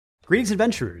Greetings,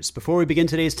 adventurers. Before we begin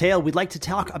today's tale, we'd like to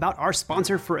talk about our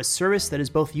sponsor for a service that is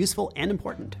both useful and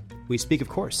important. We speak, of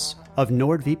course, of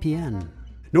NordVPN.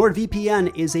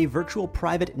 NordVPN is a virtual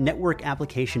private network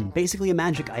application, basically a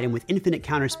magic item with infinite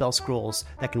counterspell scrolls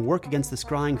that can work against the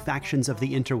scrying factions of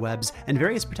the interwebs and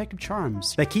various protective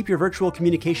charms that keep your virtual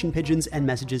communication pigeons and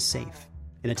messages safe.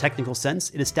 In a technical sense,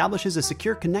 it establishes a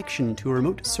secure connection to a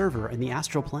remote server in the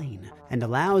astral plane and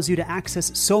allows you to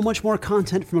access so much more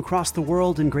content from across the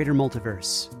world and greater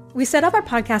multiverse. We set up our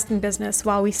podcasting business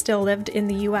while we still lived in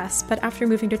the US, but after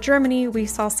moving to Germany, we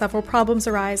saw several problems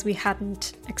arise we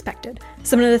hadn't expected.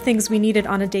 Some of the things we needed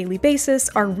on a daily basis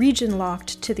are region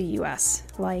locked to the US,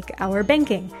 like our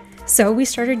banking. So we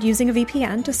started using a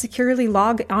VPN to securely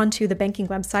log onto the banking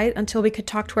website until we could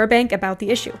talk to our bank about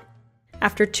the issue.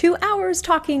 After 2 hours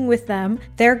talking with them,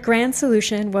 their grand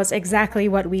solution was exactly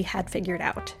what we had figured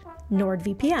out: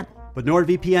 NordVPN. But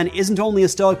NordVPN isn't only a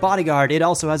stoic bodyguard, it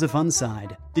also has a fun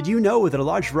side. Did you know that a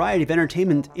large variety of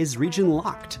entertainment is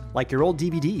region-locked, like your old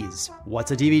DVDs?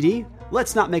 What's a DVD?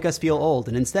 Let's not make us feel old,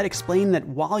 and instead explain that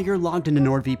while you're logged into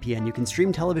NordVPN, you can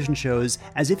stream television shows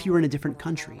as if you were in a different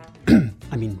country.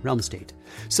 Realm state.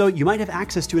 So you might have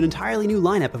access to an entirely new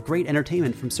lineup of great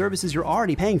entertainment from services you're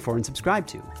already paying for and subscribed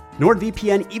to.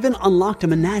 NordVPN even unlocked a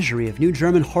menagerie of new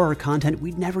German horror content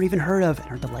we'd never even heard of and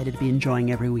are delighted to be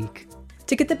enjoying every week.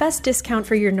 To get the best discount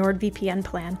for your NordVPN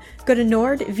plan, go to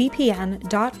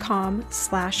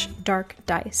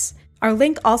nordvpn.com/darkdice. Our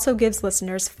link also gives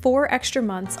listeners 4 extra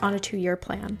months on a 2-year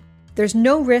plan. There's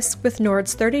no risk with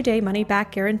Nord's 30-day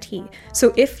money-back guarantee,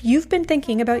 so if you've been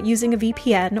thinking about using a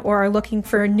VPN or are looking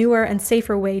for a newer and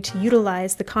safer way to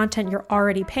utilize the content you're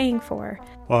already paying for,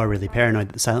 or are really paranoid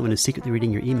that the Silent One is secretly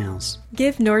reading your emails,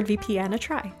 give NordVPN a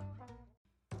try.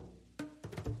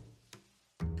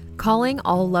 Calling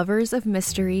all lovers of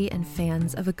mystery and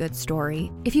fans of a good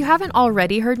story. If you haven't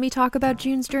already heard me talk about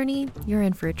June's Journey, you're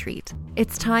in for a treat.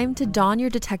 It's time to don your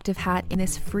detective hat in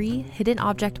this free hidden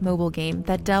object mobile game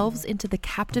that delves into the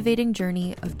captivating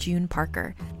journey of June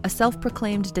Parker, a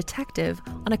self-proclaimed detective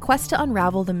on a quest to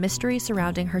unravel the mystery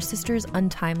surrounding her sister's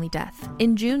untimely death.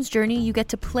 In June's Journey, you get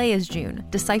to play as June,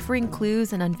 deciphering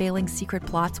clues and unveiling secret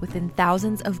plots within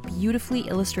thousands of beautifully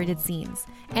illustrated scenes.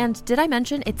 And did I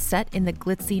mention it's set in the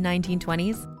glitzy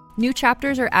 1920s? New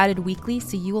chapters are added weekly,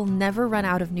 so you will never run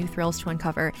out of new thrills to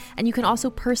uncover, and you can also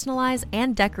personalize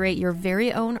and decorate your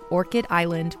very own Orchid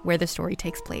Island where the story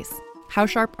takes place. How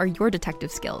sharp are your detective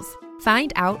skills?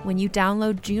 Find out when you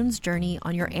download June's Journey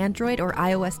on your Android or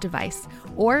iOS device,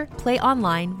 or play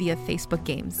online via Facebook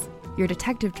Games. Your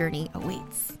detective journey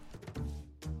awaits.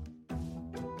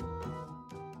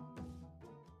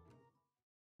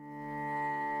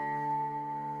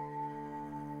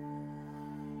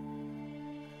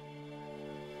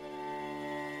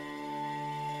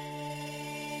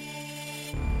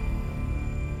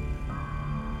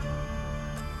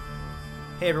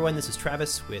 Hey everyone, this is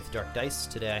Travis with Dark Dice.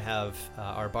 Today I have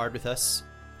our bard with us.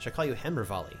 Should I call you Hem or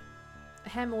Volley?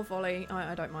 Hem or Volley,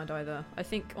 I don't mind either. I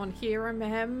think on here I'm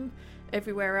Hem,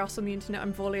 everywhere else on the internet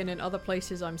I'm Volley, and in other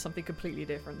places I'm something completely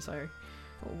different, so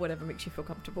whatever makes you feel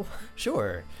comfortable.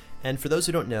 Sure. And for those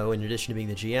who don't know, in addition to being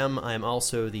the GM, I am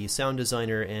also the sound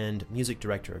designer and music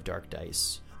director of Dark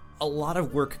Dice. A lot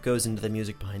of work goes into the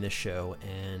music behind this show,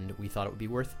 and we thought it would be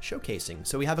worth showcasing.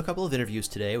 So we have a couple of interviews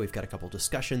today. We've got a couple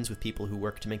discussions with people who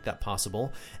work to make that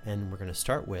possible, and we're going to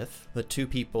start with the 2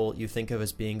 people you think of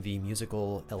as being the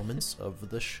musical elements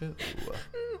of the show.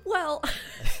 Well,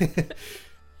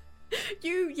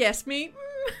 yes, me.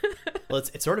 Well,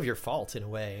 it's sort of your fault in a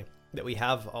way that we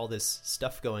have all this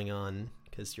stuff going on.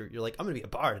 Because you're like, I'm going to be a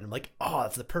bard. And I'm like, oh,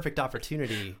 it's the perfect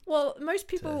opportunity. Well, most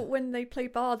people, when they play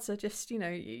bards, are just,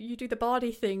 you do the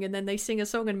bardy thing and then they sing a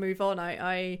song and move on.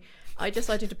 I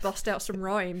decided to bust out some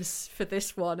rhymes for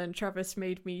this one, and Travis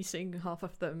made me sing half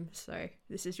of them. So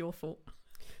this is your fault.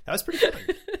 That was pretty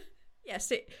fun.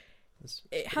 Yes, it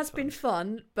has been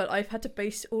fun, but I've had to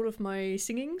base all of my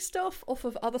singing stuff off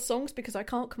of other songs because I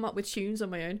can't come up with tunes on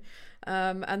my own.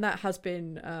 And that has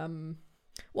been...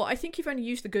 Well, I think you've only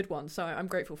used the good ones, so I'm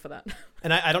grateful for that.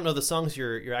 And I don't know the songs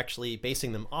you're actually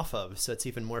basing them off of, so it's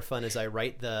even more fun as I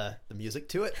write the music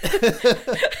to it.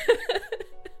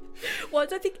 Well, I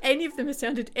don't think any of them have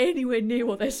sounded anywhere near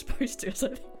what they're supposed to, so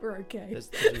I think we're okay. It's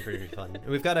been pretty fun. And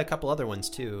we've got a couple other ones,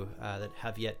 too, that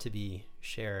have yet to be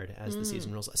shared as the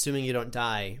season rolls, assuming you don't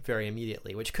die very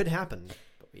immediately, which could happen,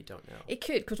 but we don't know. It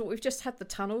could, because we've just had the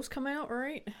tunnels come out,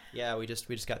 right? Yeah, we just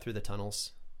got through the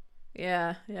tunnels.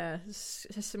 Yeah, there's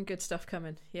some good stuff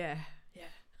coming. Yeah.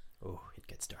 Oh, it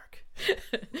gets dark.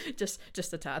 just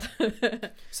a tad.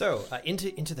 So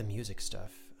into the music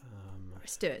stuff.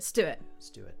 Let's do it.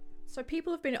 So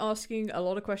people have been asking a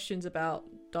lot of questions about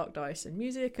Dark Dice and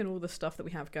music and all the stuff that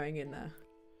we have going in there.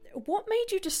 What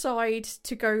made you decide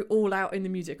to go all out in the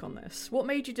music on this? What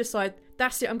made you decide,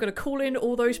 that's it, I'm going to call in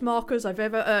all those markers I've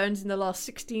ever earned in the last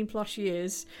 16 plus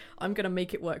years. I'm going to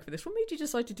make it work for this. What made you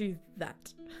decide to do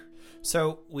that?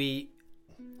 So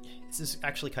this is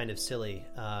actually kind of silly.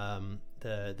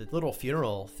 The little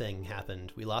funeral thing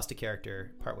happened. We lost a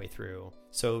character partway through.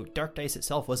 So Dark Dice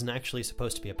itself wasn't actually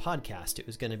supposed to be a podcast. It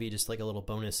was going to be just like a little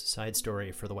bonus side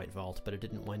story for the White Vault, but it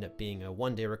didn't wind up being a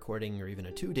 1-day recording or even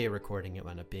a 2-day recording. It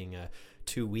wound up being a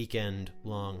 2-weekend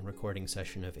long recording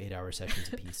session of 8-hour sessions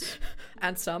apiece.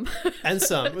 And some. And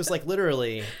some. It was like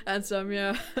literally... And some,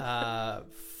 yeah.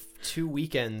 2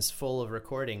 weekends full of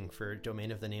recording for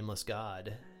Domain of the Nameless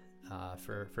God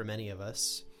for many of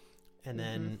us. And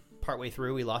then partway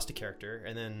through, we lost a character,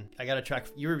 and then I got a track.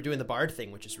 You were doing the Bard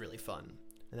thing, which is really fun,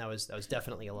 and that was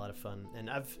definitely a lot of fun. And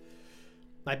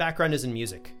my background is in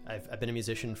music. I've been a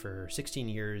musician for 16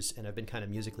 years, and I've been kind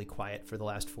of musically quiet for the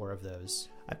last 4 of those.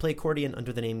 I play accordion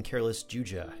under the name Careless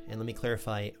Juja, and let me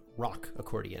clarify, rock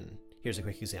accordion. Here's a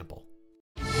quick example.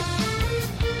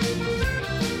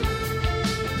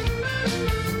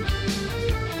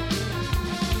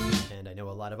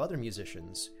 A lot of other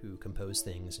musicians who compose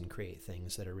things and create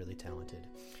things that are really talented.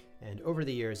 And over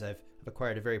the years, I've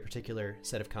acquired a very particular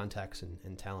set of contacts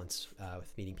and talents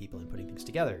with meeting people and putting things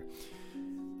together.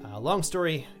 Long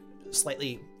story,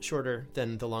 slightly shorter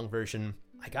than the long version.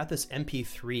 I got this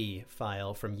MP3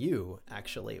 file from you,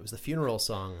 actually. It was the funeral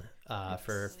song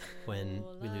for when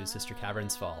we lose Sister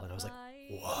Cavern's Fall. And I was like,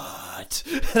 what?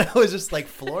 And I was just like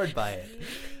floored by it.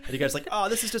 And you guys were like, oh,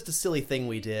 this is just a silly thing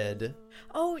we did.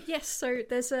 Oh yes, so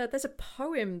there's a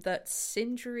poem that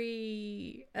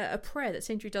Sindri, a prayer that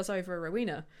Sindri does over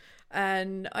Rowena,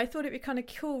 and I thought it'd be kind of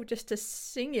cool just to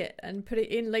sing it and put it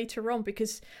in later on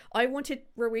because I wanted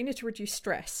Rowena to reduce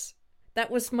stress.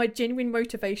 That was my genuine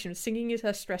motivation. Singing is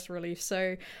her stress relief,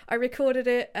 so I recorded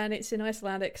it and it's in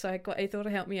Icelandic. So I got Eyþór to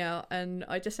help me out, and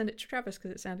I just sent it to Travis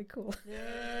because it sounded cool.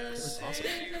 It was awesome.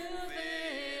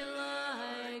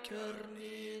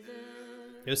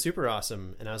 It was super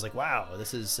awesome, and I was like, wow,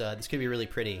 this could be really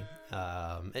pretty.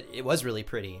 It was really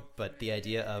pretty, but the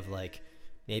idea of like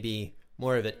maybe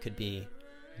more of it could be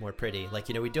more pretty. Like,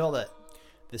 we do all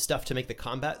the stuff to make the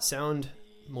combat sound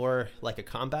more like a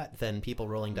combat than people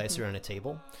rolling dice around a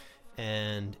table,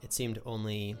 and it seemed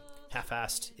only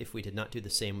half-assed if we did not do the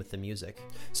same with the music.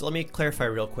 So let me clarify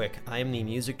real quick. I am the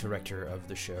music director of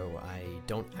the show. I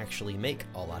don't actually make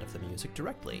a lot of the music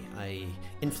directly. I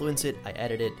influence it, I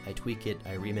edit it, I tweak it,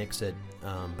 I remix it,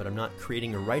 but I'm not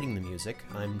creating or writing the music.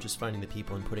 I'm just finding the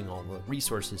people and putting all the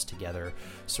resources together,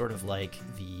 sort of like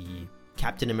the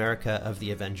Captain America of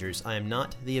the Avengers. I am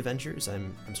not the Avengers.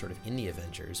 I'm sort of in the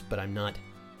Avengers, but I'm not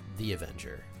the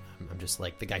Avenger. I'm just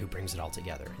like the guy who brings it all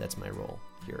together. That's my role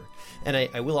here. And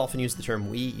I will often use the term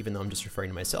we, even though I'm just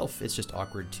referring to myself. It's just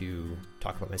awkward to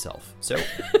talk about myself. So,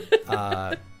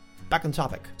 back on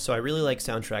topic. So I really like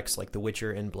soundtracks like The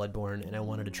Witcher and Bloodborne, and I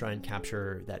wanted to try and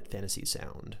capture that fantasy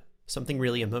sound. Something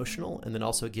really emotional, and then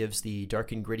also gives the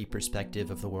dark and gritty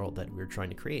perspective of the world that we're trying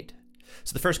to create.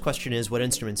 So the first question is, what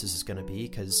instruments is this going to be?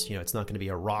 Because, it's not going to be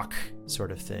a rock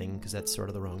sort of thing, because that's sort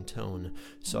of the wrong tone.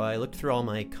 So I looked through all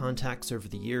my contacts over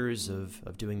the years of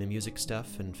doing the music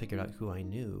stuff and figured out who I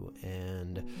knew,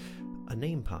 and a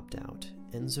name popped out,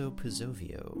 Enzo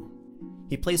Pizzovio.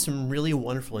 He plays some really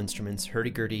wonderful instruments,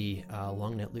 hurdy-gurdy,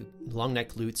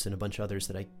 long-necked lutes, and a bunch of others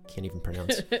that I can't even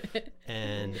pronounce.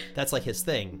 And that's like his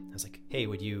thing. I was like, hey,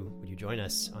 would you join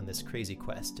us on this crazy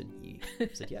quest? And he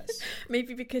said yes.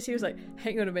 Maybe because he was like,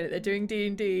 hang on a minute, they're doing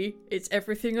D&D. It's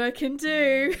everything I can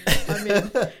do. I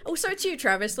mean, also it's you,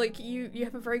 Travis. Like, you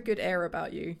have a very good air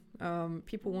about you.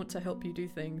 People want to help you do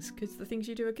things because the things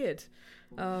you do are good.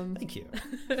 Thank you.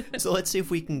 So let's see if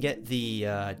we can get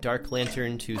the Dark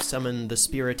Lantern to summon the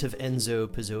spirit of Enzo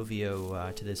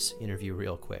Pizzovio to this interview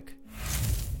real quick.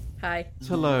 Hi.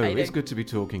 Hello, it's good to be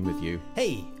talking with you.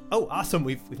 Hey! Oh, awesome.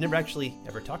 We've never actually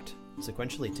ever talked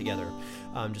sequentially together,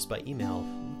 just by email.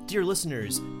 Dear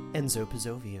listeners, Enzo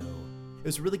Pizzovio. It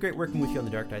was really great working with you on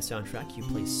the Dark Dice soundtrack. You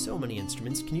play so many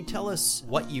instruments. Can you tell us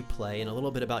what you play and a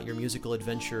little bit about your musical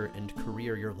adventure and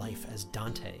career, your life as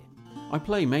Dante? I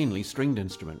play mainly stringed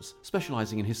instruments,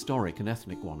 specialising in historic and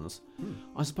ethnic ones.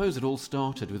 I suppose it all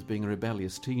started with being a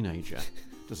rebellious teenager.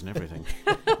 Doesn't everything?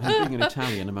 And being an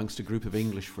Italian amongst a group of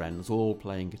English friends all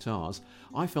playing guitars,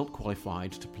 I felt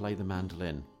qualified to play the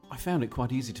mandolin. I found it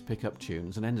quite easy to pick up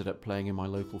tunes and ended up playing in my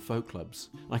local folk clubs.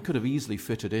 I could have easily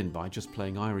fitted in by just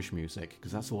playing Irish music,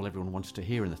 because that's all everyone wanted to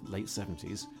hear in the late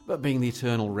 70s. But being the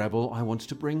eternal rebel, I wanted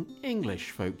to bring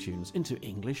English folk tunes into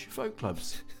English folk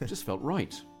clubs. It just felt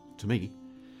right, to me.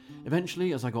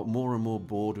 Eventually, as I got more and more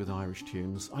bored with Irish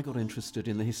tunes, I got interested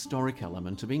in the historic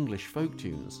element of English folk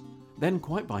tunes. Then,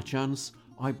 quite by chance,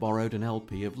 I borrowed an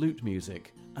LP of lute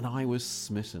music, and I was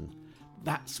smitten.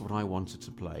 That's what I wanted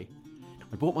to play.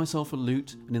 I bought myself a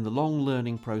lute, and in the long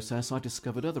learning process I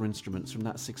discovered other instruments from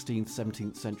that 16th,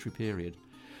 17th century period.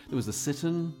 There was the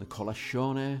citan, the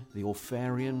collashone, the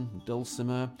orpharion,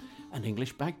 dulcimer, and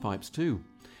English bagpipes too.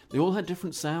 They all had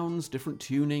different sounds, different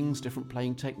tunings, different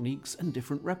playing techniques, and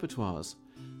different repertoires.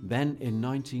 Then, in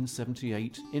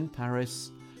 1978, in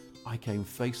Paris, I came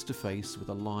face to face with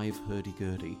a live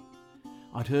hurdy-gurdy.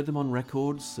 I'd heard them on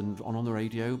records and on the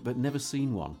radio, but never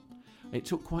seen one. It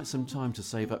took quite some time to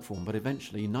save up for one, but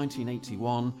eventually, in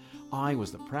 1981, I was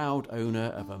the proud owner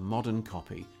of a modern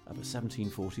copy of a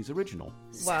 1740s original.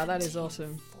 Wow, that is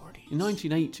awesome. In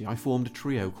 1980, I formed a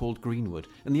trio called Greenwood,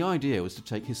 and the idea was to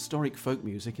take historic folk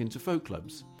music into folk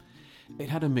clubs. It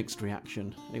had a mixed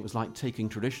reaction. It was like taking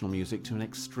traditional music to an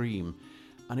extreme,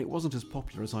 and it wasn't as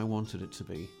popular as I wanted it to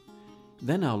be.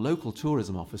 Then our local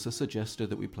tourism officer suggested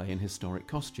that we play in historic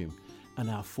costume, and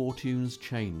our fortunes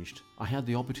changed. I had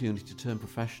the opportunity to turn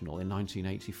professional in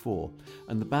 1984,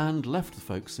 and the band left the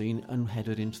folk scene and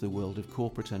headed into the world of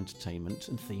corporate entertainment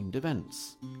and themed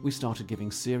events. We started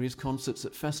giving serious concerts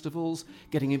at festivals,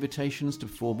 getting invitations to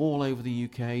perform all over the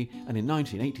UK, and in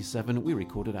 1987 we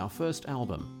recorded our first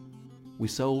album. We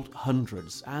sold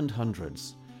hundreds and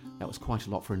hundreds. That was quite a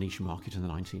lot for a niche market in the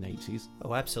 1980s.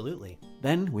 Oh, absolutely.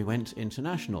 Then we went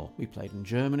international. We played in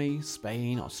Germany,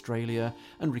 Spain, Australia,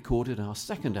 and recorded our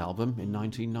second album in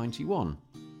 1991.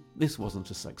 This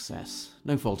wasn't a success,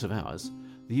 no fault of ours.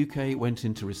 The UK went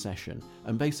into recession,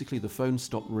 and basically the phone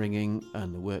stopped ringing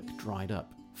and the work dried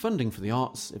up. Funding for the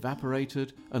arts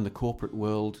evaporated, and the corporate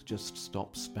world just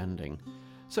stopped spending.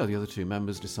 So the other two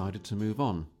members decided to move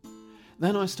on.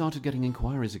 Then I started getting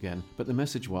inquiries again, but the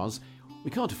message was,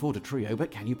 "We can't afford a trio,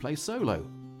 but can you play solo?"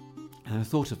 And I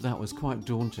thought of that was quite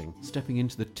daunting, stepping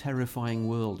into the terrifying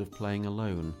world of playing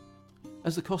alone.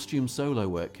 As the costume solo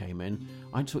work came in,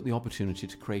 I took the opportunity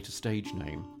to create a stage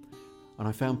name. And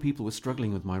I found people were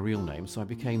struggling with my real name, so I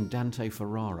became Dante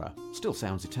Ferrara. Still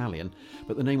sounds Italian,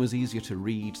 but the name was easier to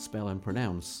read, spell and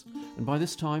pronounce. And by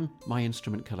this time, my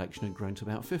instrument collection had grown to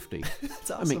about 50.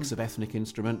 That's awesome. A mix of ethnic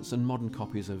instruments and modern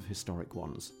copies of historic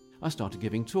ones. I started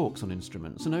giving talks on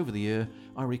instruments, and over the year,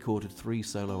 I recorded 3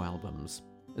 solo albums.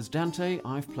 As Dante,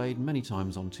 I've played many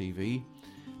times on TV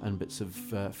and bits of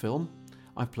film.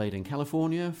 I've played in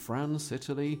California, France,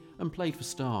 Italy, and played for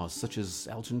stars such as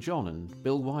Elton John and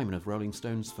Bill Wyman of Rolling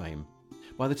Stones fame.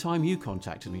 By the time you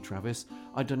contacted me, Travis,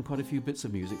 I'd done quite a few bits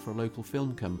of music for a local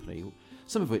film company,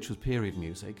 some of which was period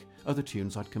music, other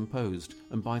tunes I'd composed,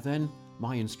 and by then,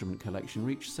 my instrument collection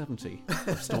reached 70.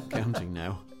 I've stopped counting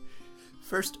now.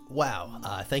 First, wow,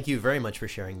 thank you very much for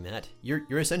sharing that. You're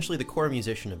essentially the core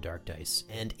musician of Dark Dice,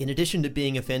 and in addition to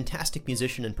being a fantastic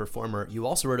musician and performer, you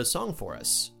also wrote a song for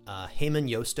us, Heyman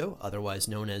Yosto, otherwise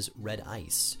known as Red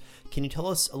Ice. Can you tell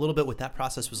us a little bit what that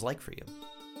process was like for you?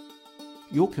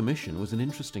 Your commission was an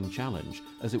interesting challenge,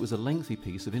 as it was a lengthy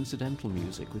piece of incidental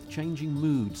music with changing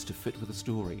moods to fit with the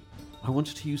story. I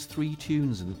wanted to use 3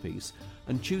 tunes in the piece,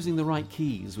 and choosing the right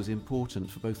keys was important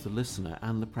for both the listener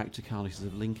and the practicalities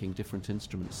of linking different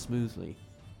instruments smoothly.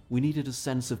 We needed a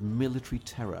sense of military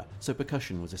terror, so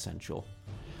percussion was essential.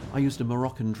 I used a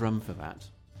Moroccan drum for that.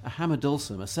 A hammer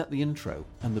dulcimer set the intro,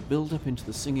 and the build-up into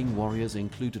the singing warriors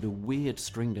included a weird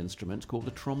stringed instrument called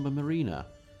the tromba marina.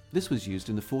 This was used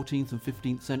in the 14th and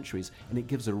 15th centuries, and it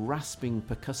gives a rasping,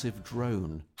 percussive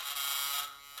drone.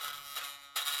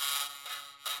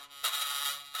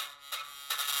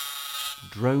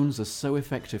 Drones are so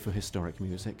effective for historic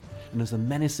music, and as a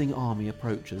menacing army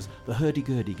approaches, the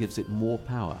hurdy-gurdy gives it more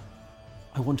power.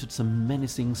 I wanted some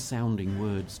menacing sounding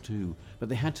words too, but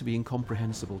they had to be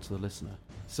incomprehensible to the listener.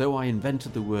 So I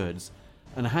invented the words,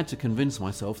 and I had to convince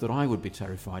myself that I would be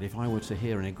terrified if I were to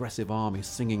hear an aggressive army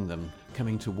singing them,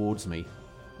 coming towards me.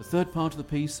 The third part of the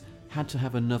piece had to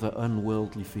have another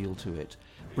unworldly feel to it,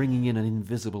 bringing in an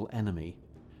invisible enemy.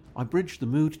 I bridged the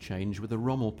mood change with a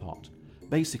Rommel pot.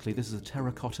 Basically, this is a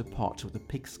terracotta pot with a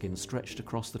pigskin stretched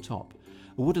across the top.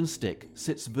 A wooden stick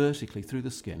sits vertically through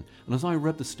the skin, and as I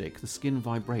rub the stick, the skin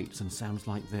vibrates and sounds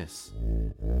like this.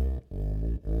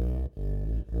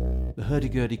 The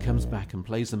hurdy-gurdy comes back and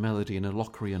plays the melody in a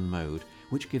Locrian mode,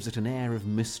 which gives it an air of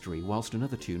mystery, whilst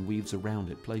another tune weaves around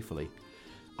it playfully.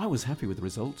 I was happy with the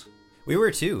result. We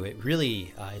were too. It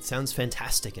really, it sounds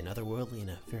fantastic and otherworldly in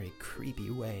a very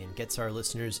creepy way, and gets our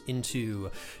listeners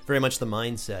into very much the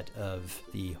mindset of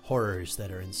the horrors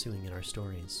that are ensuing in our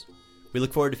stories. We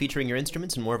look forward to featuring your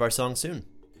instruments and more of our songs soon.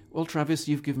 Well, Travis,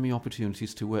 you've given me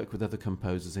opportunities to work with other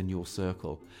composers in your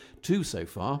circle. 2 so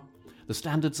far. The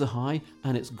standards are high,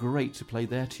 and it's great to play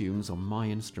their tunes on my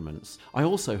instruments. I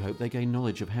also hope they gain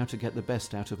knowledge of how to get the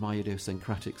best out of my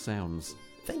idiosyncratic sounds.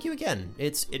 Thank you again.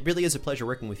 It really is a pleasure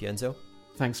working with you, Enzo.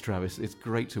 Thanks, Travis. It's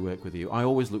great to work with you. I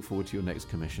always look forward to your next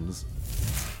commissions.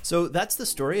 So that's the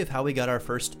story of how we got our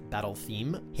first battle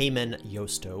theme, Heimen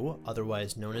Yosto,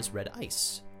 otherwise known as Red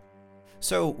Ice.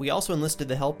 So we also enlisted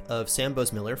the help of Sam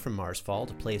Boesmiller from Marsfall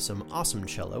to play some awesome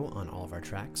cello on all of our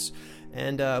tracks.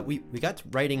 And we got to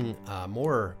writing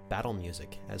more battle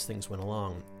music as things went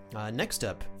along. Next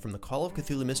up, from the Call of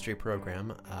Cthulhu Mystery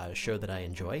Program, a show that I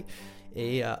enjoy,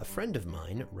 a friend of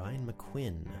mine, Ryan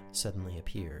McQuinn, suddenly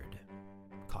appeared.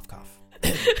 Cough, cough.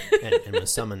 and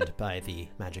was summoned by the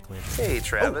magic lantern. Hey,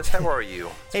 Travis. How are you?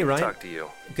 It's Hey, good Ryan. to talk to you.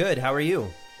 Good, how are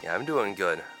you? Yeah, I'm doing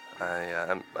good.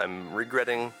 I'm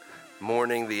regretting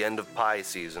mourning the end of pie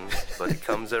season, but it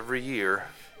comes every year.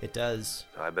 It does.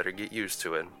 So I better get used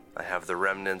to it. I have the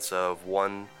remnants of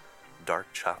one dark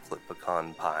chocolate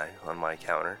pecan pie on my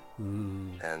counter,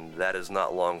 and that is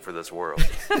not long for this world.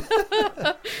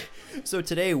 So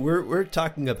today we're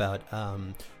talking about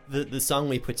the song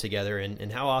we put together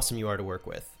and how awesome you are to work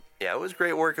with. Yeah, it was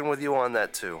great working with you on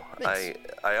that too. Thanks.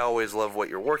 I always love what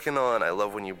you're working on. I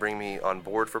love when you bring me on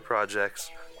board for projects.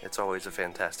 It's always a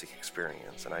fantastic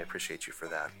experience, and I appreciate you for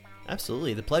that.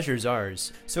 Absolutely, the pleasure's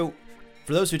ours. So,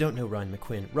 for those who don't know Ryan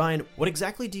McQuinn, Ryan, what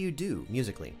exactly do you do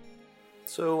musically?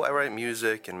 So I write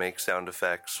music and make sound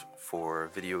effects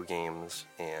for video games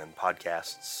and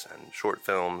podcasts and short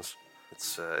films.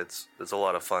 It's a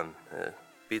lot of fun. It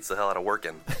beats the hell out of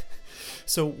working.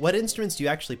 So, what instruments do you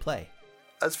actually play?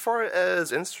 As far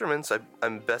as instruments,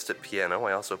 I'm best at piano.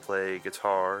 I also play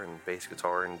guitar and bass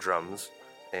guitar and drums.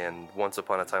 And once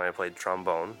upon a time I played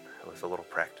trombone. With a little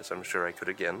practice, I'm sure I could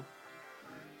again.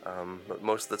 But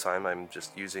most of the time I'm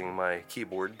just using my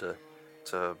keyboard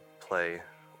to play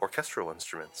orchestral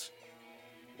instruments.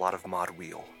 A lot of mod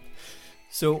wheel.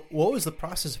 So, what was the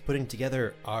process of putting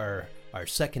together our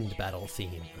second battle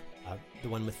theme? The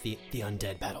one with the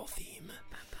undead battle theme.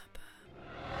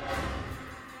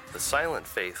 The Silent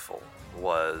Faithful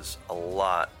was a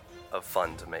lot of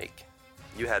fun to make.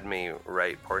 You had me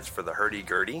write parts for the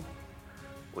hurdy-gurdy,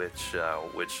 which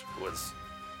was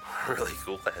really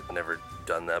cool. I had never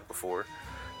done that before.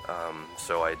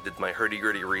 So I did my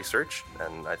hurdy-gurdy research,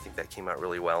 and I think that came out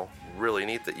really well. Really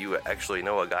neat that you actually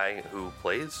know a guy who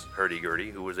plays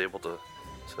hurdy-gurdy who was able to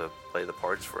play the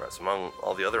parts for us, among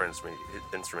all the other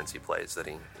instruments he plays that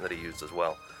he used as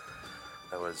well.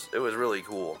 It was really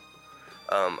cool.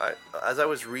 As I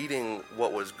was reading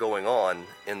what was going on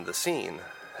in the scene,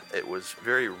 it was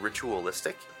very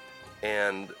ritualistic,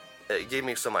 and it gave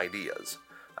me some ideas.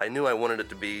 I knew I wanted it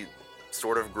to be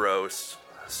sort of gross,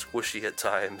 squishy at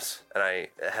times, and I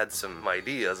had some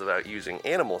ideas about using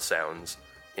animal sounds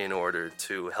in order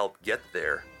to help get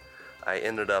there. I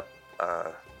ended up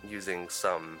using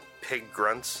some pig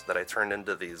grunts that I turned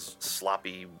into these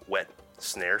sloppy, wet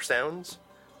snare sounds,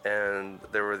 and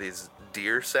there were these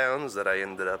deer sounds that I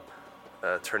ended up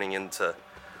turning into.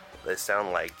 They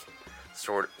sound like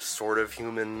sort of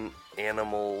human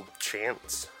animal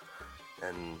chants,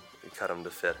 and we cut them to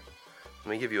fit.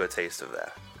 Let me give you a taste of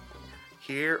that.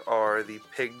 Here are the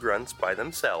pig grunts by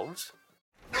themselves.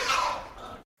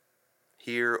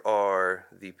 Here are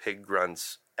the pig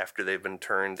grunts after they've been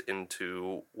turned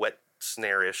into wet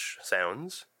snare-ish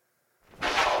sounds.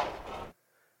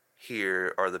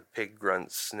 Here are the pig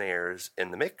grunt snares in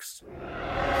the mix.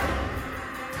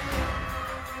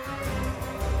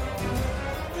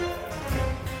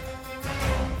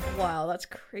 Wow, that's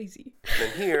crazy.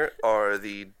 And here are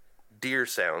the deer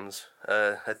sounds.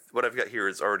 What I've got here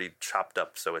is already chopped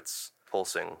up, so it's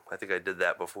pulsing. I think I did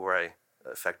that before I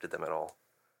affected them at all.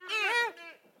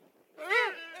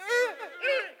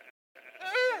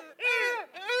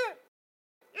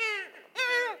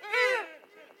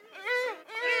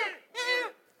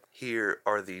 Here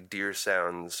are the deer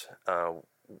sounds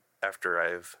after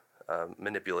I've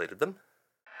manipulated them.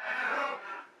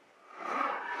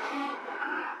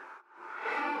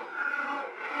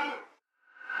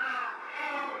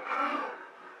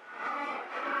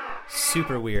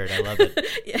 Super weird, I love it.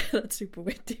 Yeah, that's super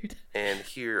weird, dude. And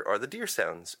here are the deer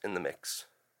sounds in the mix.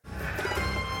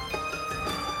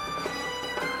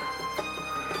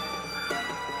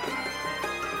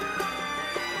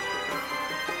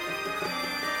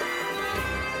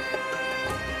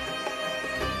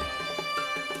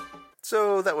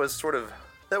 So that was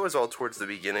all towards the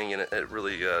beginning, and it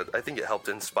really, I think it helped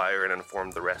inspire and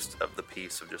inform the rest of the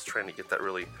piece of just trying to get that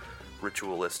really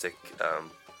ritualistic,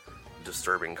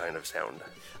 disturbing kind of sound.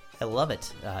 I love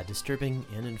it. Disturbing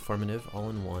and informative all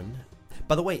in one.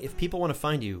 By the way, if people want to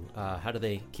find you, how do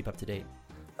they keep up to date?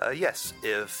 Yes,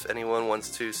 if anyone wants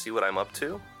to see what I'm up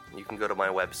to, you can go to my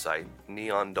website,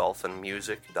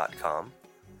 neondolphinmusic.com,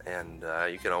 and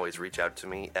you can always reach out to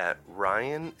me at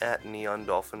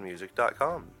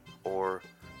ryan@neondolphinmusic.com, or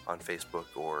on Facebook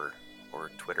or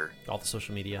Twitter. All the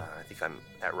social media. I think I'm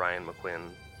at Ryan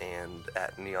McQuinn and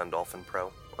at Neon Dolphin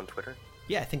Pro on Twitter.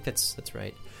 Yeah, I think that's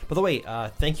right. By the way,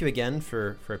 thank you again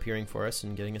for appearing for us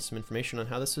and getting us some information on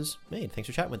how this is made. Thanks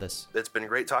for chatting with us. It's been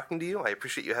great talking to you. I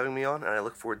appreciate you having me on, and I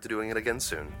look forward to doing it again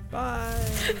soon. Bye!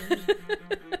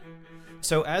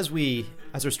 So as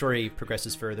our story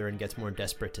progresses further and gets more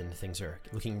desperate and things are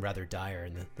looking rather dire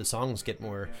and the songs get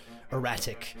more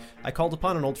erratic, I called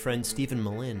upon an old friend, Stephen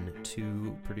Malin,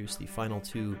 to produce the final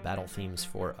 2 battle themes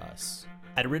for us.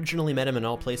 I'd originally met him in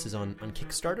all places on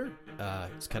Kickstarter.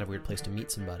 It's kind of a weird place to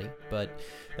meet somebody, but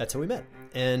that's how we met.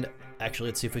 And actually,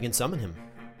 let's see if we can summon him.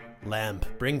 Lamp,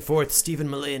 bring forth Stephen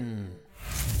Malin.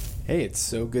 Hey, it's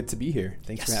so good to be here.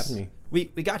 Thanks for having me. We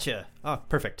gotcha. Oh,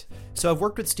 perfect. So I've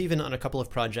worked with Stephen on a couple of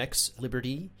projects.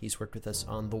 Liberty, he's worked with us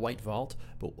on The White Vault,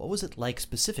 but what was it like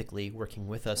specifically working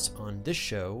with us on this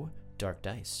show, Dark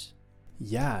Dice?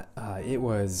 Yeah, it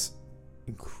was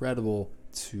incredible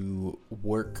to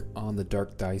work on the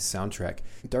Dark Dice soundtrack.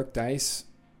 Dark Dice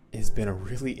has been a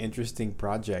really interesting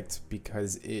project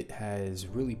because it has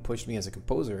really pushed me as a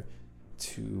composer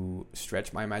to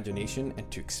stretch my imagination and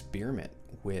to experiment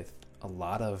with a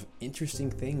lot of interesting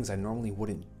things I normally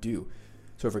wouldn't do.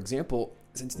 So for example,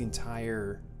 since the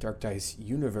entire Dark Dice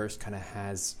universe kind of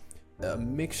has a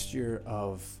mixture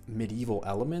of medieval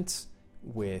elements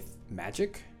with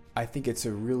magic, I think it's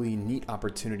a really neat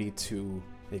opportunity to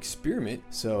experiment.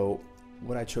 So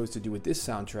what I chose to do with this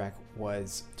soundtrack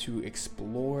was to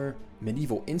explore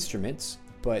medieval instruments,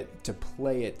 but to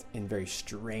play it in very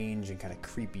strange and kind of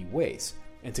creepy ways,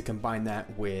 and to combine that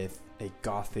with a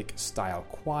gothic style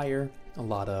choir, a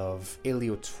lot of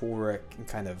aleatoric and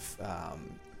kind of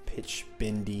pitch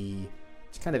bendy,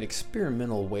 kind of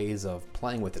experimental ways of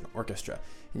playing with an orchestra.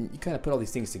 And you kind of put all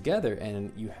these things together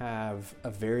and you have a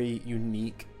very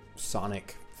unique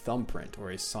sonic thumbprint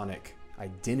or a sonic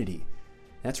identity.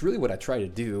 And that's really what I try to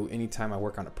do anytime I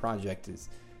work on a project, is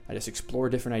I just explore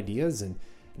different ideas, and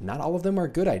not all of them are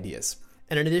good ideas.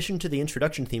 And in addition to the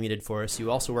introduction theme you did for us,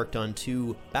 you also worked on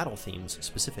 2 battle themes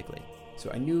specifically. So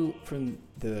I knew from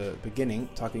the beginning,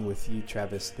 talking with you,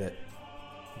 Travis, that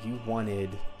you wanted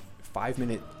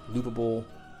 5-minute loopable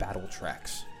battle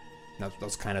tracks. That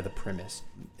was kind of the premise.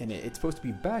 And it's supposed to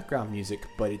be background music,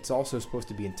 but it's also supposed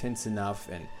to be intense enough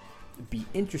and be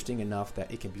interesting enough that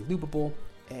it can be loopable.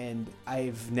 And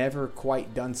I've never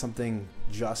quite done something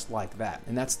just like that.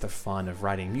 And that's the fun of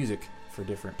writing music for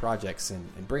different projects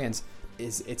and brands,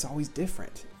 is it's always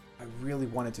different. I really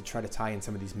wanted to try to tie in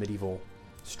some of these medieval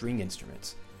string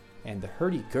instruments. And the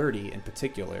hurdy-gurdy in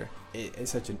particular is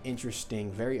such an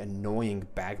interesting, very annoying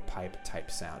bagpipe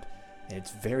type sound. And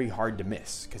it's very hard to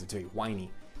miss because it's very whiny.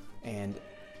 And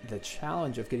the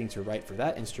challenge of getting to write for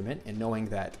that instrument and knowing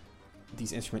that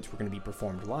these instruments were going to be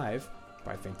performed live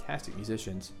by fantastic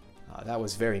musicians, that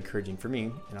was very encouraging for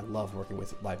me, and I love working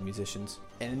with live musicians.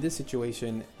 And in this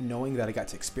situation, knowing that I got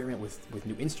to experiment with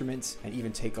new instruments and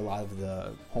even take a lot of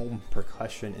the home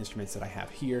percussion instruments that I have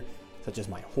here, such as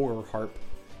my horror harp,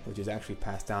 which is actually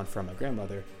passed down from my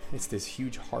grandmother. It's this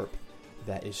huge harp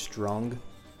that is strung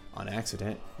on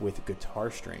accident with guitar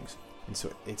strings. And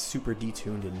so it's super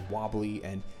detuned and wobbly,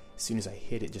 and as soon as I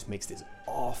hit it, just makes this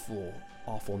awful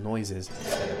noises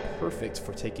that are perfect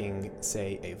for taking,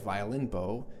 say, a violin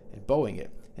bow and bowing it.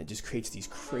 And it just creates these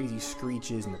crazy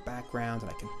screeches in the background,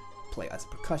 and I can play as a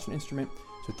percussion instrument.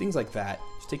 So things like that,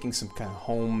 just taking some kind of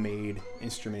homemade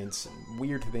instruments and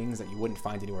weird things that you wouldn't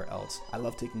find anywhere else. I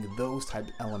love taking those type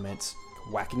of elements,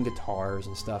 whacking guitars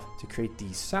and stuff to create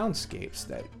these soundscapes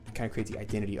that kind of create the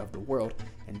identity of the world,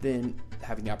 and then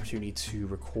having the opportunity to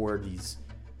record these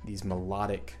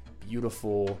melodic,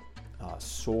 beautiful,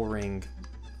 soaring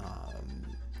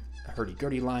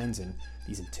hurdy-gurdy lines and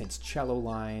these intense cello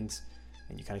lines,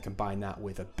 and you kind of combine that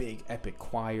with a big epic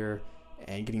choir,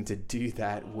 and getting to do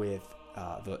that with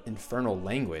the infernal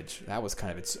language. That was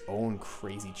kind of its own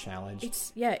crazy challenge.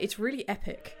 It's really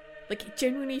epic. Like, it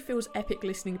genuinely feels epic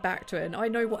listening back to it, and I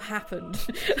know what happened.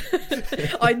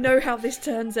 I know how this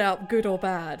turns out, good or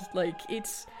bad. Like, it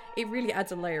really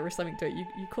adds a layer of something to it. You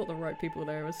caught the right people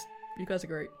there. You guys are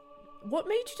great. What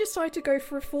made you decide to go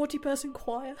for a 40-person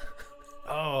choir?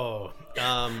 Oh,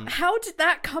 how did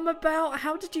that come about?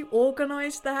 How did you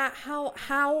organize that? How?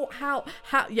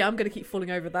 Yeah, I'm going to keep falling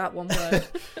over that one word.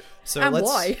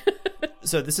 Why?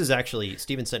 So this is actually,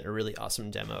 Steven sent a really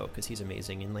awesome demo because he's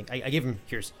amazing. And like, I gave him,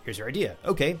 here's your idea.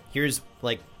 Okay, here's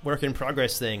like work in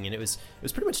progress thing. And it was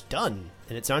pretty much done.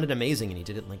 And it sounded amazing. And he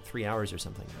did it in like 3 hours or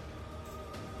something.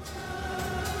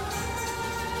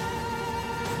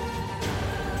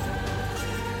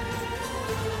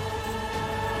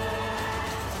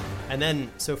 And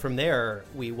then, so from there,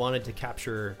 we wanted to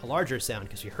capture a larger sound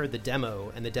because we heard the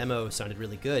demo, and the demo sounded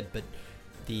really good, but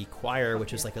the choir,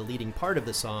 which is like a leading part of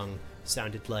the song,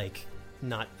 sounded like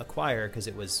not a choir because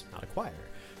it was not a choir.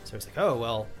 So I was like, oh,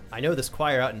 well, I know this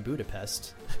choir out in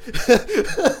Budapest.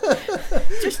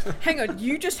 Just hang on,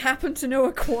 you just happen to know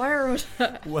a choir?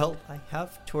 Well, I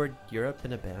have toured Europe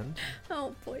in a band.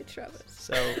 Oh, boy, Travis.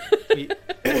 So I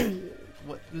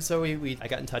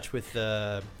got in touch with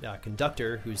the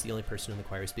conductor, who's the only person in the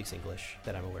choir who speaks English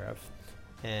that I'm aware of,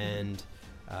 and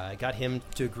I got him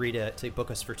to agree to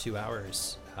book us for 2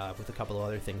 hours with a couple of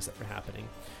other things that were happening.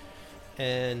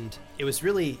 And it was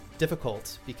really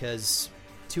difficult because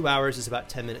 2 hours is about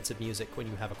 10 minutes of music when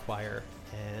you have a choir,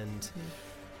 and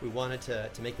we wanted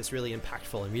to make this really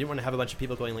impactful, and we didn't want to have a bunch of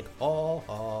people going like, oh,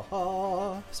 oh,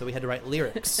 oh. So we had to write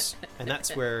lyrics, and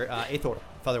that's where Aethor,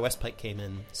 Father Westpike, came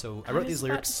in. So I wrote these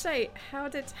lyrics. I was about to say,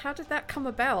 how did that come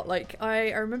about? Like,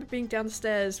 I remember being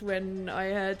downstairs when I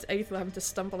heard Aethor having to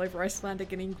stumble over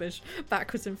Icelandic and English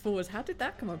backwards and forwards. How did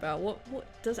that come about?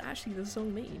 What does actually the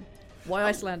song mean? Why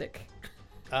Icelandic?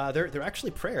 They're actually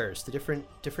prayers to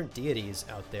different deities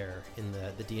out there in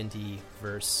the D&D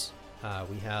verse.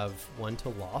 We have one to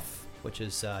Loth, which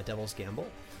is Devil's Gamble,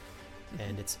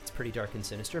 and it's pretty dark and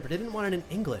sinister, but I didn't want it in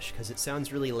English because it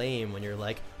sounds really lame when you're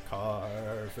like,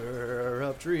 carver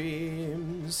of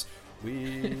dreams,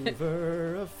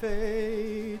 weaver of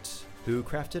fate, who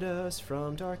crafted us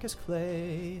from darkest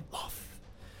clay, Loth.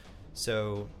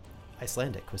 So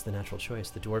Icelandic was the natural choice,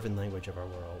 the dwarven language of our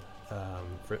world,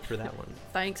 for that one.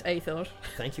 Thanks, Aethor.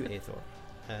 Thank you, Aethor.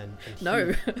 And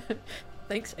no.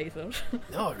 Thanks, Aethor.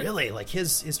 No, really. Like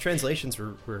his translations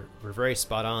were very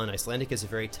spot on. Icelandic is a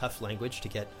very tough language to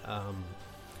get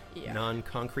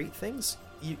non-concrete things.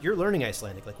 You're learning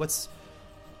Icelandic. Like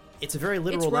it's a very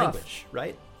literal language,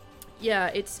 right? Yeah,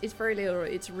 it's very literal.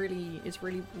 It's really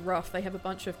rough. They have a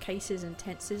bunch of cases and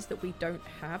tenses that we don't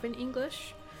have in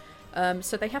English.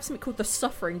 So they have something called the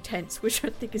suffering tense, which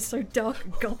I think is so dark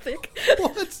and gothic.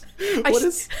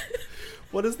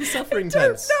 What is the suffering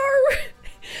tense? No.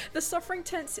 The suffering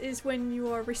tense is when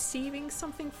you are receiving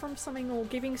something from something or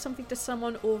giving something to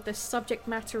someone, or the subject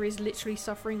matter is literally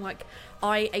suffering. Like,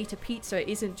 I ate a pizza. It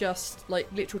isn't just like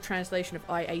literal translation of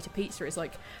I ate a pizza. It's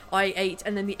like I ate,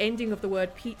 and then the ending of the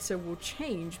word pizza will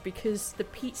change because the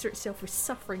pizza itself is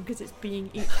suffering because it's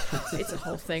being eaten. It's a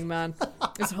whole thing, man.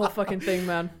 It's a whole fucking thing,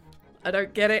 man. I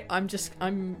don't get it. I'm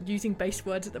using base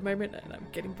words at the moment and I'm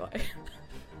getting by.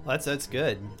 Well, that's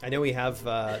good. I know we have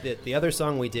the other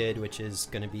song we did, which is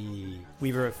going to be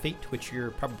Weaver of Fate, which you're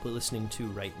probably listening to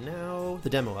right now, the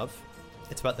demo of.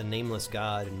 It's about the nameless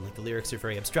god, and like the lyrics are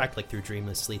very abstract, like through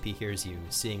dreamless sleep he hears you,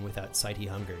 seeing without sight he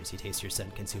hungers, he tastes your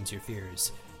scent, consumes your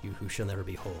fears, you who shall never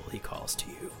be whole, he calls to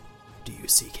you. Do you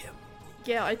seek him?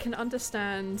 Yeah, I can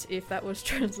understand if that was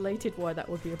translated why that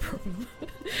would be a problem.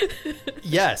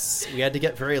 Yes, we had to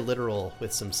get very literal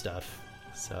with some stuff.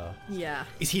 So yeah,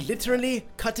 is he literally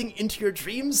cutting into your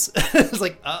dreams? It's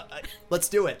like, let's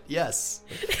do it. Yes.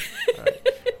 All right.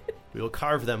 We will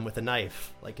carve them with a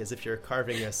knife, like as if you're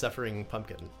carving a suffering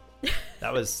pumpkin.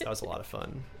 That was a lot of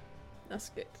fun. That's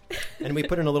good. And we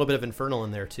put in a little bit of infernal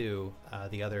in there too.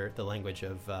 The language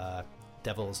of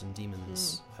devils and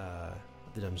demons.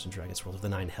 The Dungeons and Dragons world of the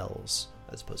Nine Hells,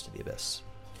 as opposed to the Abyss.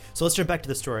 So let's jump back to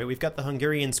the story. We've got the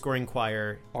Hungarian scoring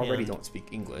choir. Already don't speak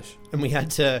English. And we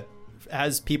had to,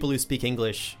 as people who speak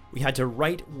English, we had to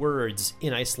write words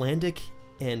in Icelandic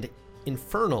and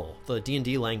Infernal, the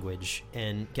D&D language,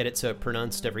 and get it so it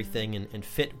pronounced everything and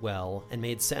fit well and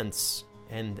made sense,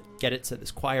 and get it so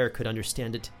this choir could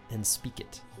understand it and speak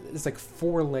it. There's like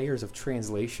 4 layers of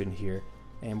translation here,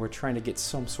 and we're trying to get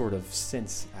some sort of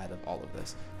sense out of all of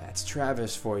this. That's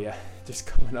Travis for you, just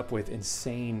coming up with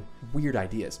insane, weird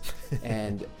ideas.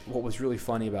 And what was really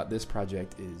funny about this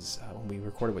project is when we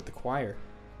recorded with the choir,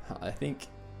 I think,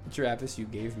 Travis, you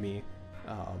gave me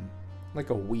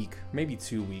like a week, maybe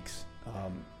 2 weeks.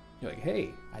 You're like, hey,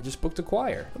 I just booked a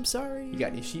choir. I'm sorry. You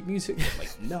got any sheet music? I'm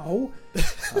like, no.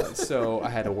 So I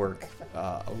had to work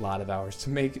a lot of hours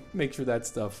to make sure that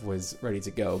stuff was ready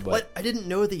to go. But I didn't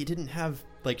know that you didn't have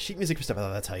like sheet music for stuff. I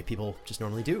thought that's how people just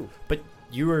normally do. But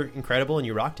you were incredible and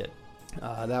you rocked it.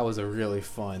 That was a really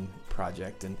fun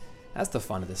project, and that's the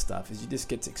fun of this stuff, is you just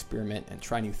get to experiment and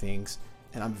try new things,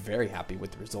 and I'm very happy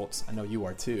with the results. I know you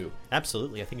are too.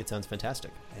 Absolutely. I think it sounds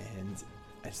fantastic. And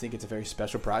I just think it's a very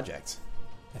special project.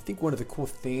 I think one of the cool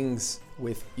things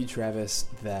with you, Travis,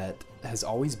 that has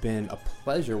always been a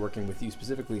pleasure working with you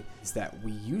specifically is that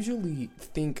we usually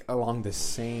think along the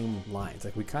same lines.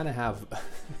 Like, we kind of have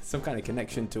some kind of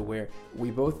connection to where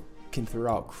we both can throw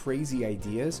out crazy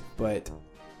ideas, but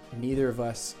neither of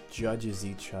us judges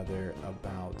each other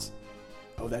about,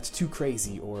 oh, that's too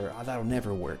crazy, or oh, that'll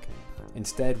never work.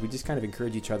 Instead, we just kind of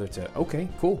encourage each other to, okay,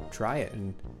 cool, try it,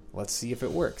 and let's see if it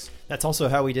works. That's also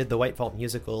how we did the White Vault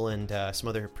musical and some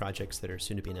other projects that are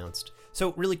soon to be announced.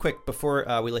 So really quick, before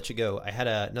we let you go, I had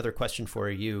another question for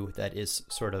you that is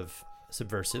sort of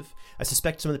subversive. I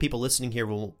suspect some of the people listening here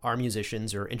are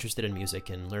musicians or interested in music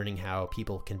and learning how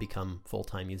people can become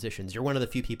full-time musicians. You're one of the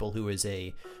few people who is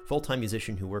a full-time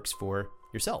musician who works for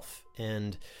yourself.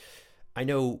 And I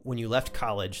know when you left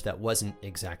college, that wasn't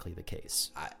exactly the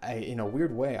case. I in a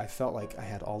weird way, I felt like I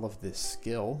had all of this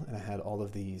skill and I had all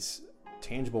of these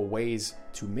tangible ways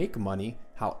to make money.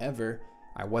 However,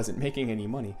 I wasn't making any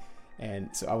money. And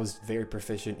so I was very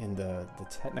proficient in the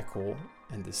technical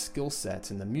and the skill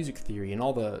sets and the music theory and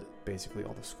basically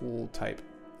all the school type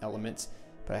elements,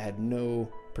 but I had no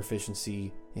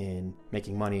proficiency in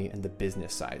making money and the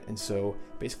business side. And so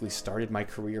basically started my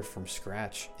career from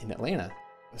scratch in Atlanta.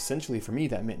 Essentially for me,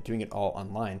 that meant doing it all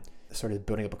online. I started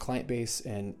building up a client base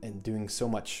and doing so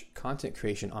much content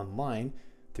creation online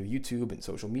through YouTube and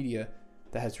social media.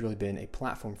 That has really been a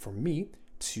platform for me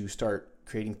to start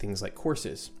creating things like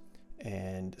courses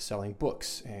and selling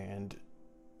books and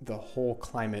the whole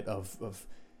climate of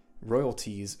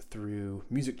royalties through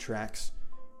music tracks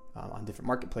on different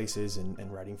marketplaces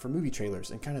and writing for movie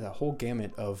trailers and kind of the whole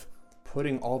gamut of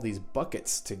putting all these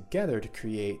buckets together to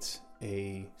create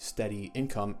a steady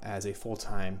income as a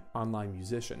full-time online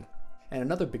musician. And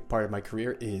another big part of my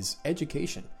career is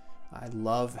education. I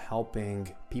love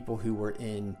helping people who were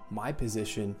in my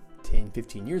position 10,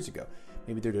 15 years ago.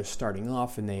 Maybe they're just starting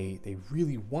off and they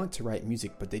really want to write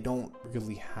music, but they don't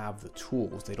really have the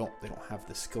tools. They don't have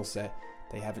the skill set.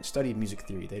 They haven't studied music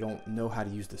theory. They don't know how to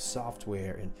use the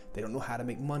software, and they don't know how to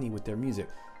make money with their music.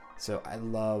 So I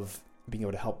love being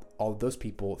able to help all of those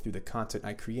people through the content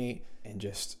I create and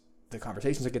just the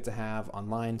conversations I get to have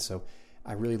online. So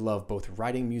I really love both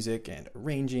writing music and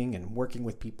arranging and working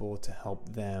with people to help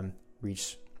them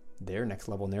reach their next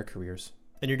level in their careers.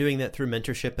 And you're doing that through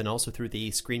mentorship and also through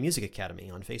the Screen Music Academy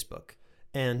on Facebook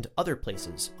and other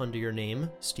places under your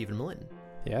name, Stephen Malin.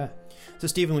 Yeah. So,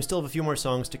 Stephen, we still have a few more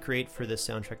songs to create for this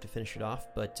soundtrack to finish it off,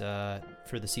 but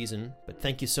for the season. But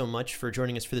thank you so much for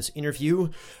joining us for this interview.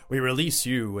 We release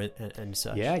you and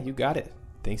such. Yeah, you got it.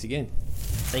 Thanks again.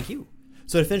 Thank you.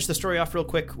 So to finish the story off real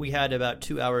quick, we had about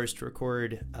 2 hours to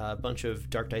record a bunch of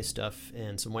Dark Dice stuff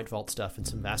and some White Vault stuff and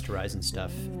some Vast Horizon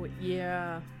stuff. Ooh,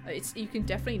 yeah, you can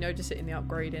definitely notice it in the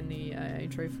upgrade in the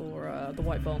intro for the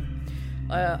White Vault.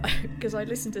 Because I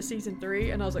listened to season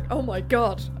 3 and I was like, oh my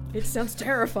god, it sounds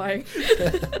terrifying.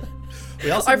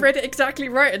 I've read it exactly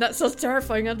right and that sounds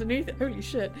terrifying underneath it. Holy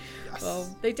shit.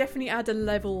 Yes. They definitely add a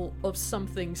level of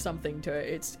something to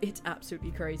it. It's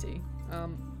absolutely crazy.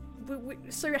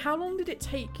 So how long did it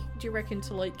take, do you reckon,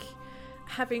 to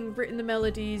having written the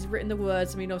melodies, written the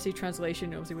words? I mean, obviously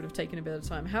translation obviously would have taken a bit of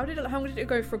time. How did it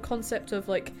go from a concept of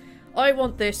I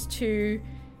want this to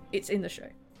it's in the show?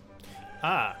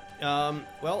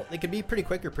 Well, they could be pretty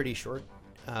quick or pretty short.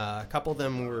 A couple of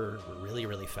them were really,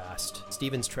 really fast.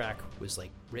 Steven's track was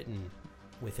written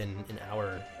within an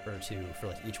hour or two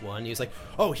for each one. He was like,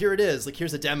 oh, here it is,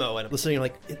 here's a demo, and I'm listening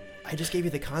I just gave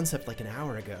you the concept an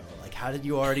hour ago, how did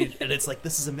you already and it's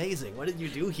this is amazing, what did you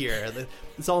do here?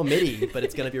 It's all MIDI, but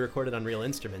it's going to be recorded on real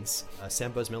instruments.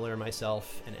 Sam Boesmiller,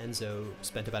 myself, and Enzo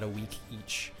spent about a week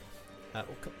each,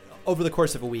 over the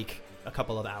course of a week, a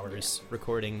couple of hours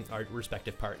recording our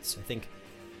respective parts. I think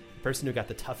the person who got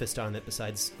the toughest on it,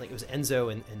 besides it was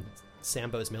Enzo and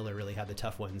Sam Boesmiller really had the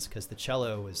tough ones, because the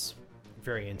cello was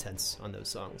very intense on those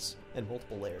songs and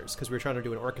multiple layers, because we were trying to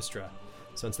do an orchestra.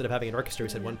 So instead of having an orchestra, we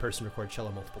said one person record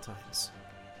cello multiple times.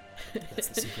 That's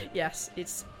the secret. Yes,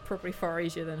 it's probably far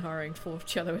easier than hiring 4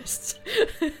 celloists.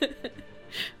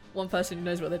 One person who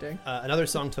knows what they're doing. Another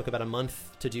song took about a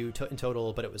month to do in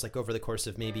total, but it was over the course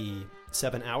of maybe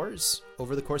 7 hours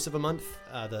over the course of a month.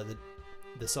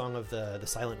 The song of the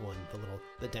silent one,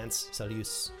 the dance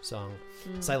Salu's song.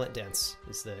 Silent dance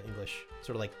is the English,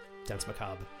 sort of Dance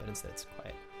Macabre, but instead it's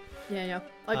quiet. Yeah.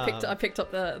 I picked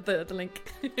up the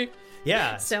link.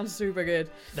 Yeah. Sounds super good.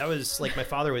 That was like my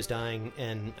father was dying,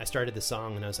 and I started the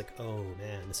song, and I was like, oh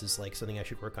man, this is like something I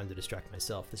should work on to distract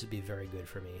myself. This would be very good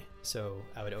for me. So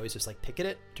I would always just like pick at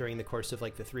it during the course of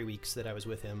like the 3 weeks that I was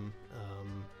with him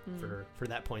for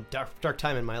that point. Dark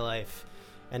time in my life.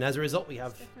 And as a result, we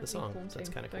have the song. So that's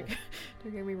kind of cool.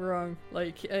 Don't get me wrong.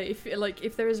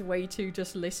 If there is a way to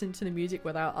just listen to the music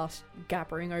without us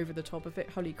gabbering over the top of it,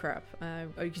 holy crap!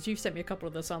 Because you sent me a couple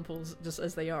of the samples just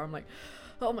as they are. I'm like,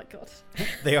 oh my god.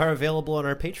 They are available on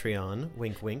our Patreon.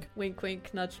 Wink, wink. Wink,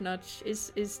 wink. Nudge, nudge.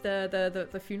 Is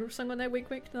the funeral song on there? Wink,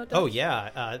 wink. Nudge. Oh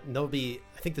yeah. There'll be.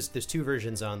 I think there's 2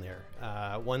 versions on there.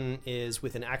 One is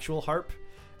with an actual harp,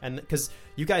 and because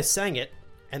you guys sang it.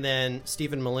 And then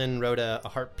Stephen Malin wrote a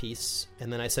harp piece,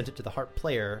 and then I sent it to the harp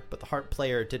player, but the harp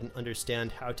player didn't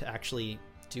understand how to actually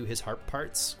do his harp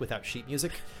parts without sheet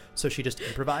music, so she just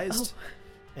improvised,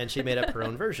 and she made up her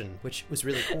own version, which was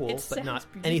really cool, but not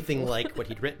anything like what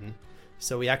he'd written.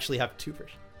 So we actually have 2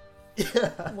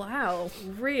 versions. Wow,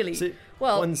 really? So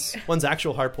one's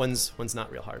actual harp, one's not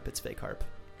real harp. It's fake harp.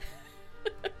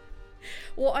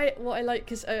 What I like,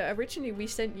 because originally we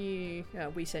sent you.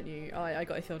 I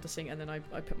got Ithil to sing, and then I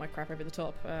put my crap over the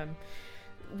top.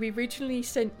 We originally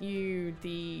sent you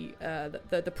the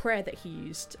prayer that he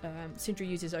used. Sindri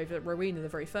uses over Rowena the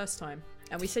very first time,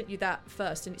 and we sent you that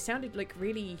first, and it sounded like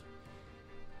really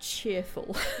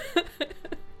cheerful.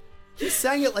 He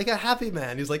sang it like a happy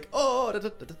man. He was like, oh, da, da,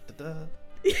 da, da, da.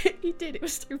 He did. It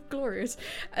was so glorious.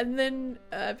 And then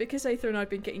because Aether and I had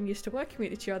been getting used to working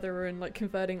with each other and like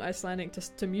converting Icelandic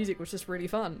to music was just really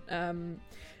fun.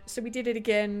 So we did it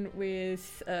again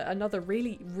with another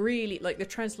really like the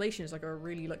translation is like a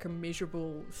really like a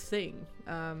miserable thing.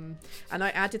 And I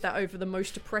added that over the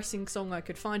most depressing song I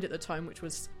could find at the time, which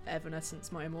was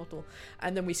Evanescence, My Immortal.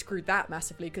 And then we screwed that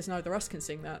massively because neither of us can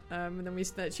sing that. And then we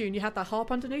that tune. You had that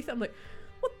harp underneath it. I'm like,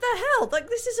 what the hell? Like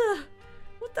this is a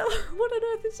what on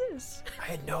earth is this? I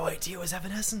had no idea it was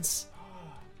Evanescence.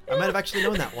 I might have actually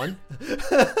known that one.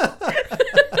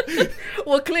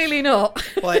 Well, clearly not.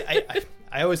 Well,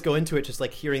 I always go into it just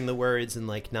like hearing the words and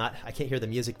like I can't hear the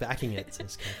music backing it, so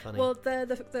it's kind of funny. Well,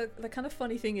 the kind of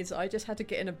funny thing is I just had to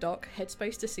get in a dark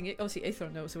headspace to sing it. Obviously, Aether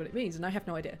knows what it means, and I have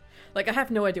no idea. Like, I have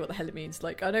no idea what the hell it means.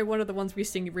 Like, I know one of the ones we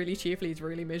sing really cheerfully is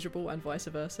really miserable, and vice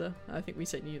versa. I think we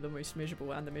sent you the most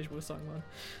miserable and the miserable song one.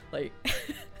 Like...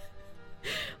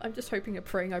 I'm just hoping and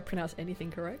praying I pronounce anything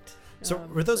correct. So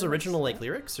were those original like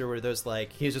lyrics, or were those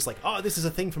like he was just like, oh, this is a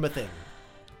thing from a thing?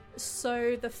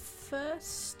 So the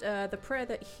first the prayer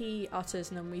that he utters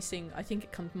and then we sing, I think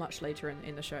it comes much later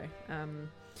in the show.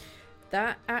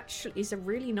 That actually is a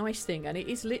really nice thing, and it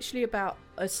is literally about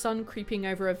a sun creeping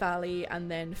over a valley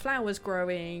and then flowers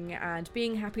growing and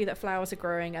being happy that flowers are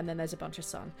growing, and then there's a bunch of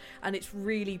sun, and it's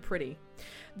really pretty.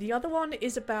 The other one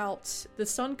is about the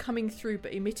sun coming through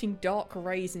but emitting dark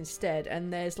rays instead,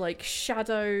 and there's like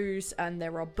shadows and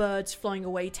there are birds flying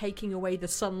away taking away the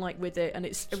sunlight with it, and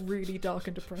it's really dark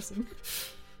and depressing.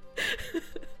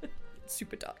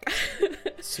 Super dark.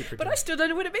 Super but dark. I still don't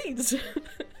know what it means.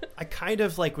 I kind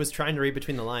of like was trying to read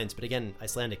between the lines, but again,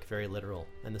 Icelandic, very literal,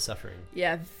 and the suffering.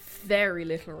 Yeah, very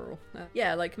literal.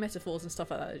 Yeah, like metaphors and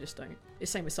stuff like that, I just don't. It's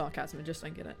same with sarcasm, I just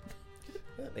don't get it.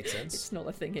 That makes sense. It's not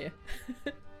a thing here.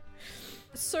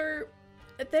 So,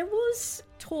 there was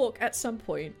talk at some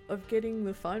point of getting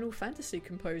the Final Fantasy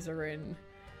composer in.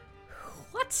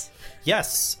 What?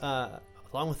 Yes,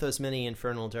 along with those many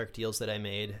Infernal Dark deals that I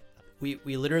made, we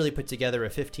literally put together a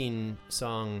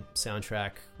 15-song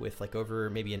soundtrack with like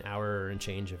over maybe an hour and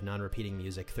change of non-repeating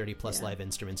music, 30 plus live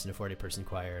instruments and a 40-person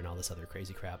choir and all this other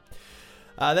crazy crap.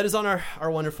 That is on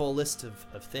our wonderful list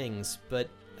of things, but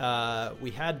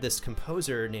we had this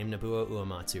composer named Nobuo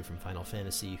Uematsu from Final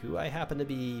Fantasy, who I happen to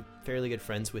be fairly good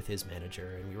friends with his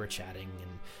manager, and we were chatting, and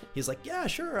he's like, yeah,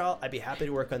 sure, I'd be happy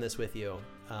to work on this with you.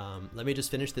 Let me just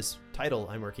finish this title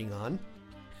I'm working on.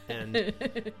 And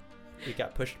we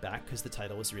got pushed back because the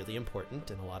title was really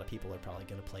important, and a lot of people are probably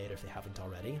going to play it if they haven't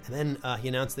already. And then he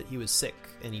announced that he was sick,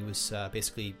 and he was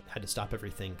basically had to stop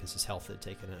everything because his health had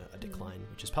taken a decline,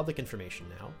 which is public information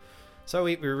now. So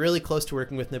we were really close to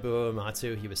working with Nobuo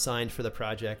Uematsu. He was signed for the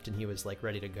project, and he was like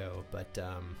ready to go, but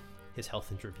his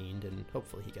health intervened, and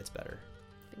hopefully he gets better.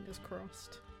 Fingers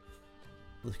crossed.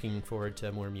 Looking forward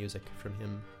to more music from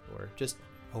him, or just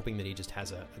hoping that he just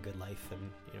has a good life and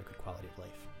good quality of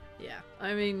life. Yeah,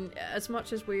 I mean, as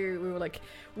much as we were like,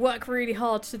 work really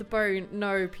hard to the bone,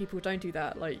 no, people don't do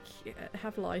that. Like,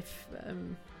 have life.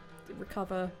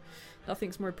 recover.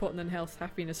 Nothing's more important than health,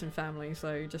 happiness, and family.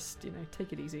 So just,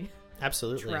 take it easy.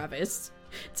 Absolutely. Travis,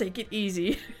 take it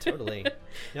easy. Totally.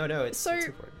 No, it's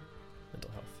important.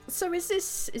 Mental health. So is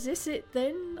this it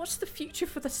then? What's the future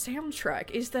for the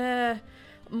soundtrack? Is there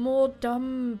more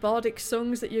dumb bardic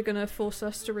songs that you're going to force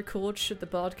us to record should the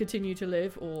bard continue to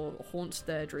live or haunt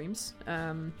their dreams?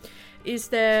 Is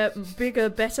there bigger,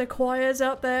 better choirs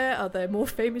out there? Are there more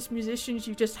famous musicians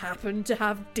you just happen to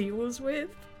have deals with?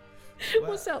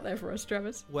 Well, what's out there for us,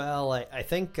 Travis? Well, I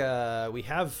think we've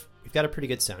got a pretty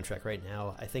good soundtrack right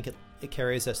now. I think it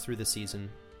carries us through the season.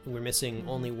 We're missing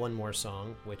only one more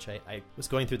song, which I was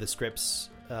going through the scripts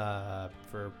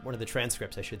for one of the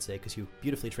transcripts, I should say, because you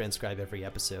beautifully transcribe every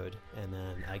episode, and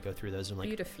then I go through those and I'm like...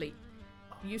 Beautifully.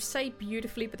 You say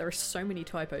beautifully, but there are so many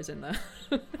typos in there.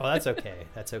 Oh, that's okay.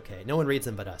 That's okay. No one reads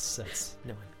them but us. That's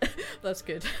no one. That's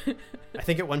good. I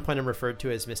think at one point I'm referred to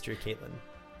as Mr. Caitlin.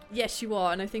 Yes, you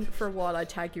are, and I think for a while I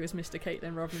tag you as Mr.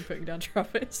 Caitlin rather than putting down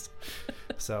Travis.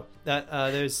 So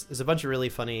there's a bunch of really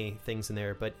funny things in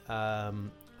there, but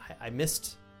I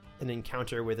missed an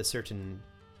encounter with a certain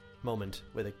moment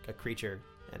with a creature,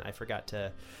 and I forgot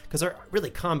to, because really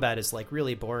combat is like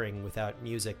really boring without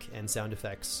music and sound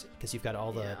effects, because you've got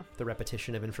all the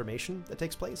repetition of information that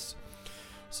takes place.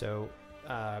 So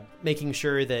making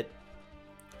sure that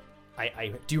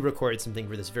I do record something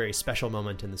for this very special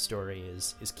moment in the story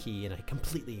is key, and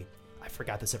I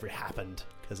forgot this ever happened,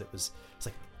 because it's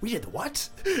like, we did what?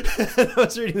 I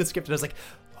was reading the script and I was like,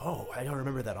 oh, I don't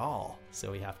remember that all.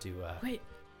 So we have to wait,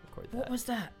 record that. What was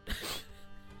that?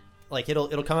 Like it'll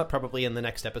come up probably in the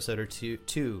next episode or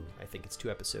two. I think it's 2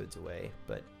 episodes away,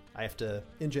 but I have to,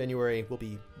 in January we'll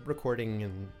be recording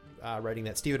and writing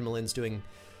that. Stephen Malin's doing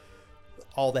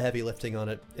all the heavy lifting on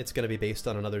it. It's going to be based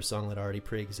on another song that already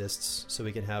pre-exists, so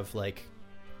we can have like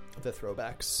the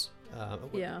throwbacks,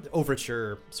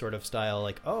 overture sort of style,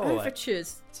 like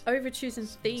overtures and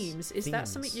themes. Is that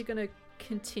something you're going to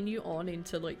continue on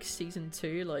into like season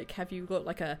 2? Like, have you got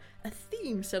like a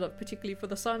theme set up particularly for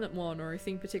the silent one, or a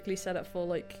theme particularly set up for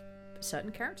like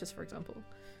certain characters, for example?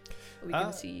 Are we going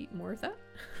to see more of that?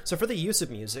 So for the use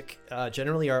of music,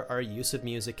 generally our use of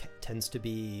music tends to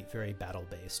be very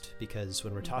battle-based, because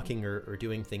when we're talking or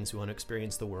doing things, we want to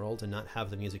experience the world and not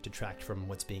have the music detract from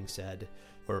what's being said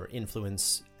or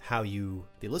influence how you,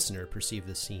 the listener, perceive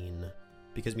the scene,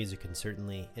 because music can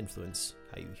certainly influence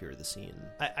how you hear the scene.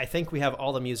 I think we have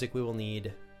all the music we will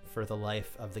need for the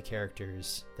life of the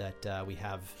characters that we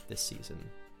have this season.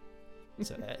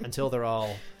 So until they're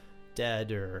all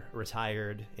dead or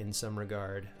retired in some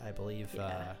regard, I believe.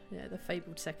 The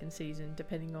fabled second season,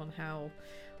 depending on how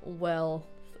well,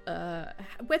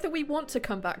 whether we want to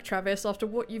come back, Travis, after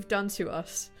what you've done to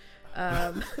us.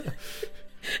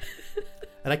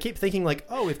 And I keep thinking like,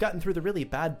 oh, we've gotten through the really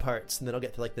bad parts, and then I'll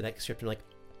get to like the next script and like,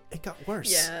 it got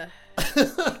worse. Yeah.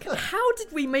 How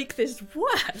did we make this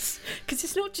worse? Because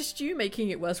it's not just you making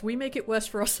it worse. We make it worse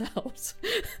for ourselves.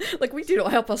 Like, we do not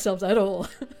help ourselves at all.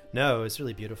 No, it's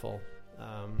really beautiful.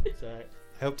 So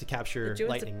I hope to capture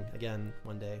lightning again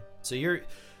one day. So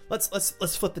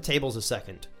let's flip the tables a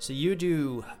second. So you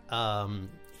do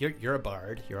you're a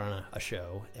bard. You're on a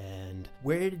show, and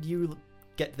where did you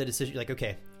get the decision? Like,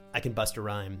 okay, I can bust a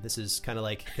rhyme. This is kind of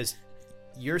like, because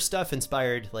your stuff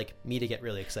inspired like me to get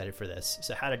really excited for this.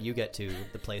 So how did you get to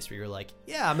the place where you're like,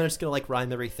 yeah, I'm just gonna like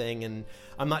rhyme everything, and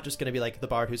I'm not just gonna be like the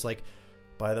bard who's like,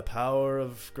 by the power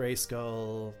of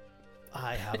Grayskull,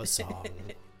 I have a song.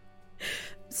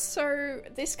 So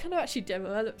this kind of actually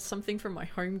developed something from my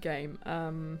home game.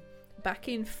 Back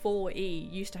in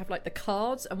 4E, you used to have like the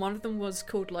cards, and one of them was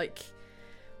called like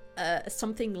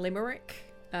something limerick.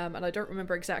 And I don't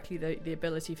remember exactly the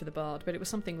ability for the bard, but it was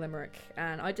something limerick.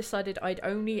 And I decided I'd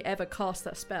only ever cast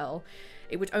that spell.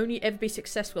 It would only ever be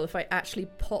successful if I actually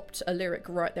popped a lyric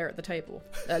right there at the table.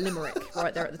 A limerick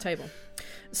right there at the table.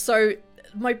 So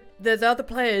the other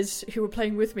players who were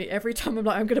playing with me, every time I'm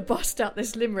like, I'm going to bust out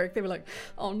this limerick, they were like,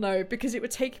 oh no, because it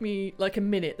would take me like a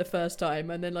minute the first time,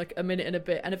 and then like a minute and a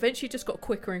bit, and eventually it just got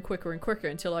quicker and quicker and quicker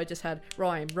until I just had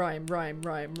rhyme.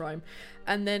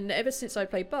 And then ever since I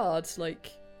played bards,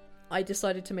 like, I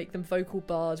decided to make them vocal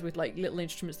bards with like little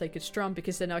instruments they could strum,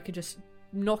 because then I could just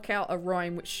knock out a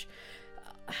rhyme, which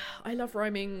I love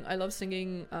rhyming, I love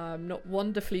singing. Not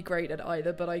wonderfully great at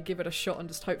either, but I give it a shot and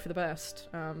just hope for the best.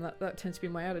 That tends to be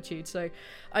my attitude. So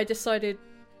I decided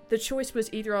the choice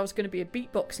was either I was going to be a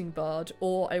beatboxing bard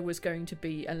or I was going to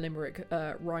be a limerick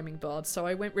rhyming bard. So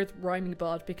I went with rhyming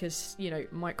bard because, you know,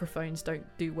 microphones don't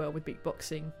do well with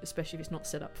beatboxing, especially if it's not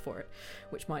set up for it,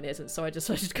 which mine isn't. So I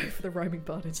decided to go for the rhyming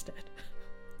bard instead.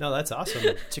 No, that's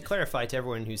awesome. To clarify to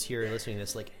everyone who's here listening to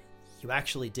this, like, you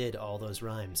actually did all those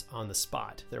rhymes on the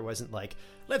spot. There wasn't like,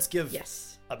 let's give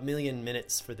a million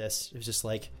minutes for this. It was just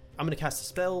like, I'm going to cast a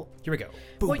spell. Here we go.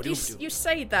 Boom, well, you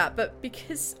say that, but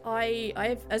because I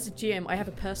have, as a GM, I have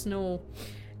a personal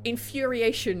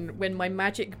infuriation when my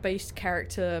magic-based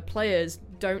character players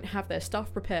don't have their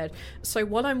stuff prepared. So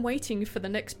while I'm waiting for the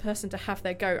next person to have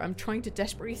their go, I'm trying to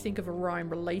desperately think of a rhyme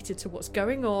related to what's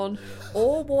going on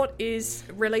or what is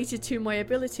related to my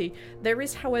ability. There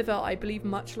is, however, I believe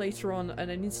much later on, an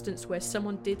instance where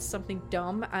someone did something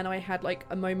dumb and I had like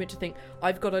a moment to think,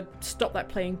 I've got to stop that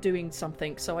playing doing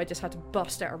something, so I just had to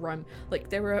bust out a rhyme. Like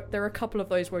there are a couple of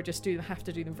those where I just have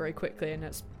to do them very quickly, and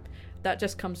that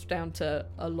just comes down to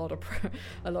a lot of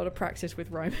practice with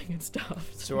rhyming and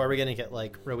stuff. So are we going to get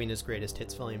like Rowena's Greatest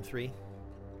Hits Volume 3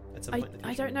 at some point in the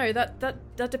future? I don't know.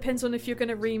 That depends on if you're going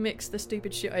to remix the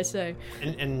stupid shit I say.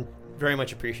 And very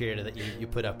much appreciated that you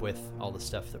put up with all the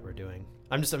stuff that we're doing.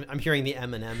 I'm hearing the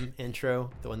Eminem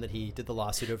intro, the one that he did the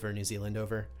lawsuit over in New Zealand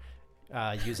over,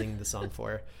 using the song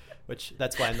for, which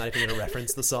that's why I'm not even going to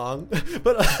reference the song.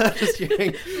 But I'm just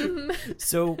hearing.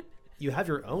 So you have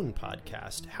your own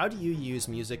podcast. How do you use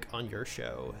music on your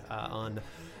show, on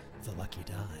The Lucky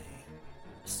Die?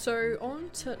 So on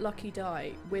to Lucky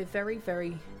Die, we're very,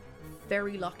 very,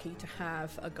 very lucky to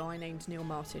have a guy named Neil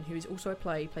Martin, who is also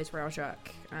plays Raljak,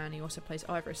 and he also plays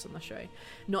Iris on the show.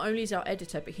 Not only is our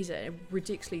editor, but he's a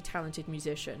ridiculously talented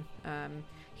musician.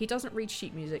 He doesn't read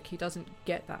sheet music, he doesn't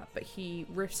get that, but he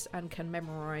riffs and can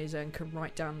memorize and can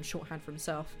write down shorthand for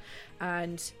himself.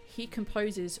 And he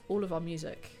composes all of our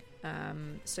music.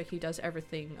 So he does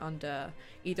everything under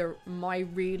either my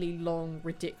really long,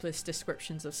 ridiculous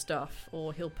descriptions of stuff,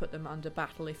 or he'll put them under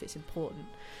battle if it's important.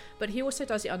 But he also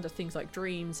does it under things like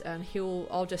dreams, and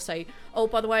I'll just say, oh,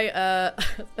 by the way, at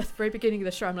the very beginning of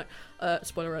the show, I'm like,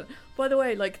 spoiler alert, by the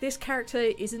way, like, this character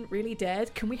isn't really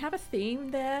dead. Can we have a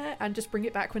theme there and just bring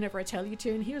it back whenever I tell you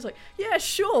to? And he was like, yeah,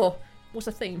 sure. What's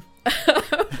a theme?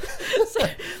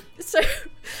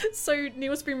 So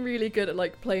Neil's been really good at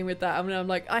like playing with that. I mean, I'm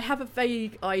like, I have a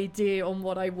vague idea on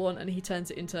what I want, and he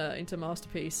turns it into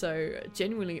masterpiece. So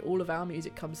genuinely, all of our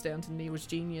music comes down to Neil's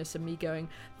genius and me going,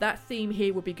 that theme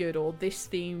here would be good, or this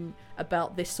theme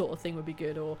about this sort of thing would be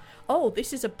good, or oh,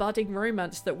 this is a budding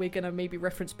romance that we're gonna maybe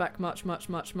reference back much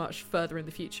further in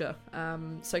the future.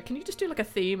 So can you just do like a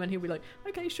theme? And he'll be like,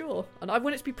 okay, sure. And I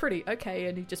want it to be pretty, okay.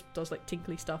 And he just does like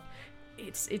tinkly stuff.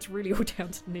 It's really all down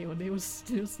to Neil. Neil's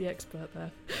the expert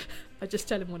there. I just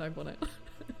tell him when I want it.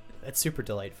 That's super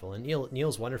delightful, and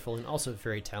Neil's wonderful and also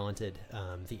very talented.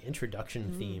 The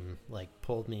introduction theme like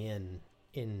pulled me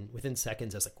in within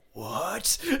seconds. I was like,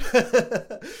 what?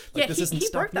 Yeah, he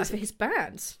wrote that for his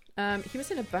band. He was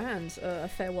in a band a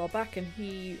fair while back, and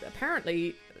he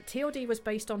apparently, TLD was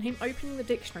based on him opening the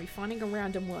dictionary, finding a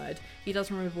random word, he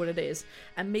doesn't remember what it is,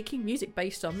 and making music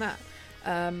based on that.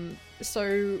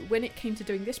 So when it came to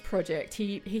doing this project,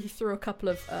 he threw a couple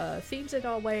of themes in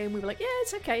our way, and we were like, yeah,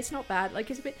 it's okay, it's not bad,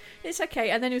 like it's okay.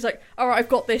 And then he was like, all right, I've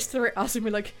got this, threw it at us, and we're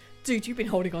like, dude, you've been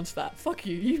holding on to that, fuck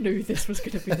you knew this was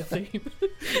going to be the theme.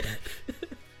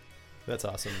 That's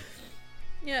awesome.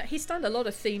 Yeah, he's done a lot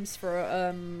of themes for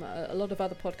a lot of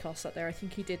other podcasts out there. I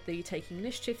think he did the Taking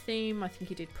Initiative theme, I think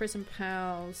he did Prison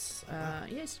Pals. Yeah,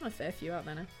 he's done a fair few out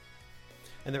there now.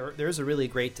 And there's a really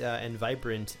great and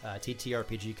vibrant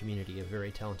TTRPG community of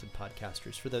very talented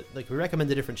podcasters. We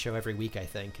recommend a different show every week, I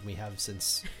think, and we have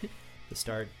since the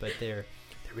start. But there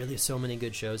really are so many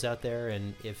good shows out there,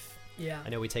 and I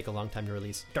know we take a long time to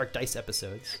release Dark Dice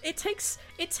episodes. It takes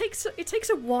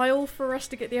a while for us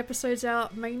to get the episodes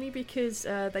out, mainly because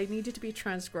they needed to be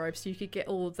transcribed so you could get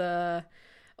all the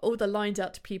lines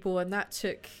out to people, and that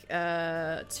took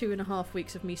 2.5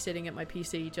 weeks of me sitting at my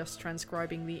PC just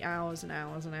transcribing the hours and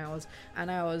hours and hours and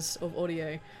hours of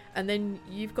audio, and then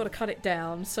you've got to cut it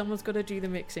down, someone's got to do the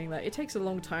mixing. Like, it takes a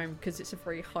long time because it's a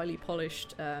very highly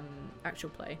polished actual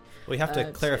play. We have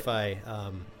to clarify,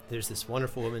 there's this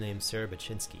wonderful woman named Sarah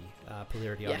Baczynski,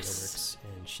 Polarity Audio Works,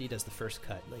 and she does the first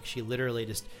cut. Like, she literally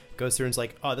just goes through and is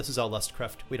like, oh, this is all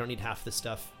Lustcraft, we don't need half this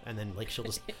stuff, and then like she'll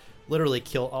just literally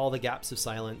kill all the gaps of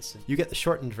silence. You get the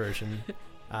shortened version.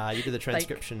 You do the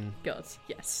transcription. Thank God,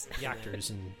 yes. The actors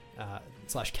and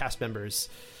 / cast members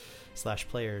 /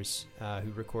 players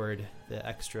who record the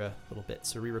extra little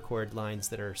bits, or re-record lines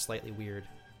that are slightly weird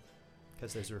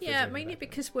because there's a refrigerator. Yeah, mainly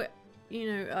because we're,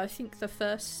 I think the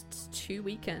first 2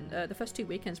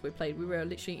 weekends we played, we were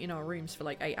literally in our rooms for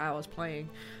like 8 hours playing.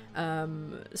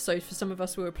 So for some of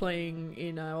us, we were playing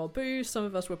in our booth, some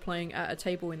of us were playing at a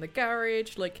table in the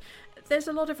garage. Like, there's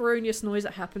a lot of erroneous noise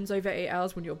that happens over 8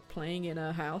 hours when you're playing in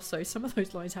a house, so some of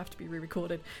those lines have to be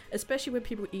re-recorded, especially when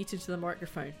people eat into the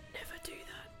microphone. Never do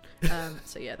that.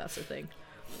 So yeah, that's the thing.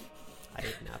 I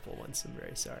ate an apple once. I'm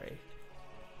very sorry.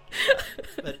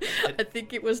 But I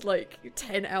think it was like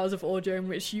 10 hours of audio in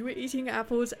which you were eating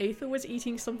apples, Aether was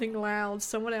eating something loud,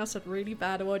 someone else had really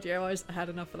bad audio. I had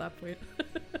enough at that point.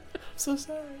 I'm so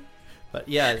sorry. But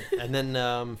yeah, and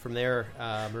then from there,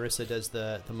 Marissa does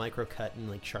the micro cut and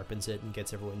like sharpens it and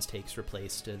gets everyone's takes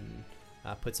replaced and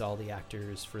puts all the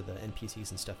actors for the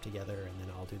NPCs and stuff together, and then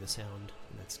I'll do the sound.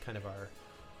 And that's kind of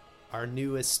our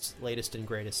newest, latest, and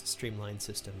greatest streamlined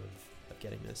system of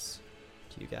getting this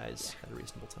to you guys at a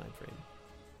reasonable time frame.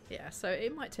 Yeah, so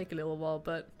it might take a little while,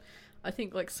 but I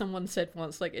think like someone said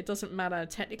once, like it doesn't matter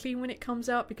technically when it comes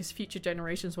out because future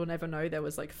generations will never know there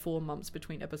was like 4 months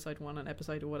between episode 1 and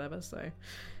episode or whatever. So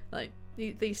like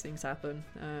these things happen,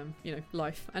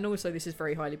 life. And also this is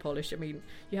very highly polished. I mean,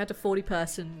 you had a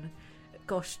 40-person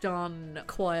gosh darn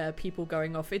choir people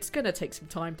going off. It's gonna take some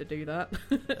time to do that.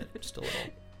 Just a little.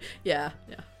 Yeah.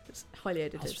 It's highly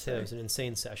edited. I'll just say it was an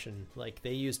insane session. Like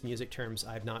they used music terms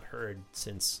I've not heard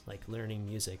since like learning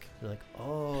music. They're like,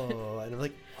 oh, and I'm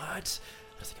like, what?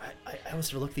 I was like, I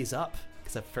almost look these up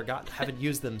because I've forgotten, haven't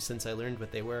used them since I learned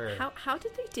what they were. How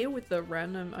did they deal with the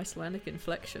random Icelandic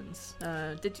inflections?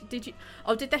 Did you?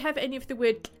 Oh, did they have any of the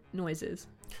weird noises?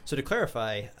 So to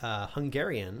clarify,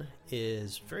 Hungarian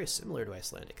is very similar to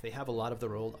Icelandic. They have a lot of the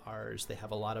rolled R's. They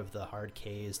have a lot of the hard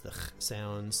K's, the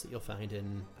sounds that you'll find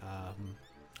in.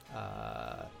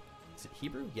 Is it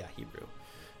Hebrew? Yeah, Hebrew,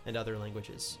 and other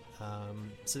languages.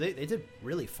 So they did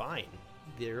really fine.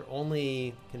 Their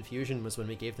only confusion was when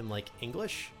we gave them like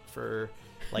English for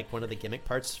like one of the gimmick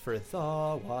parts for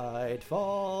the wide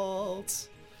vault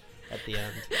at the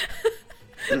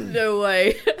end. No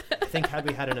way. I think had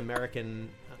we had an American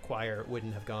choir, it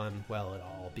wouldn't have gone well at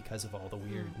all because of all the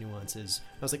weird nuances.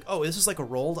 I was like, oh, this is like a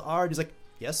rolled R? And he's like,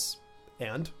 yes,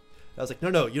 and? I was like,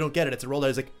 no, you don't get it. It's a rolled R.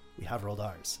 He's like, we have rolled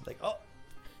R's. I'm like, oh,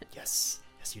 yes,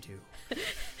 you do.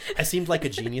 I seemed like a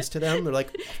genius to them. They're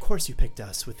like, of course you picked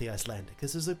us with the Icelandic.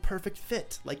 This is a perfect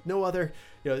fit. Like no other,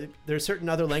 there are certain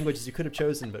other languages you could have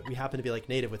chosen, but we happen to be like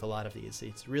native with a lot of these.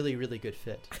 It's really, really good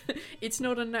fit. It's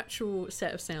not a natural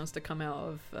set of sounds to come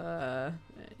out of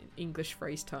English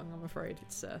phrase tongue, I'm afraid.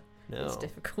 It's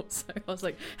difficult. So I was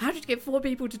like, how did you get 4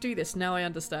 people to do this? Now I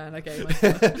understand. Okay.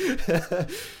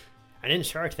 And in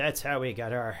short, that's how we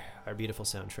got our beautiful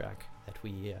soundtrack that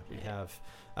we have,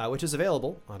 which is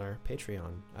available on our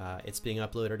Patreon. It's being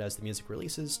uploaded as the music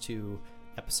releases to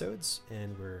episodes,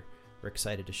 and we're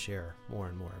excited to share more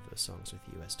and more of those songs with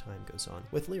you as time goes on,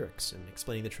 with lyrics and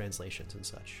explaining the translations and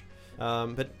such.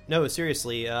 But no,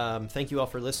 seriously, thank you all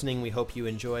for listening. We hope you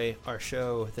enjoy our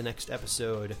show. The next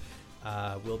episode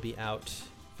will be out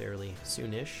fairly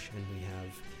soonish, and we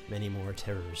have many more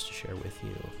terrors to share with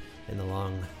you in the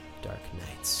long dark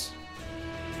nights.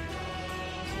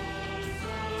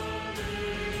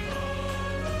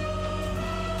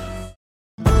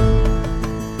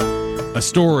 A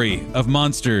story of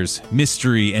monsters,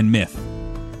 mystery, and myth,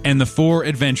 and the 4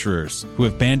 adventurers who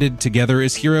have banded together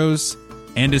as heroes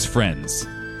and as friends.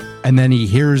 And then he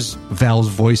hears Val's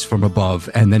voice from above,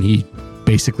 and then he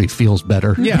basically feels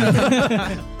better.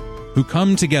 Yeah. Who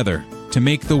come together to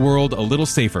make the world a little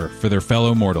safer for their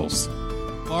fellow mortals.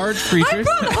 Large creatures.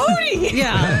 I brought Hody!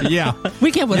 Yeah.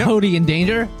 We can't put Hody in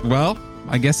danger. Well,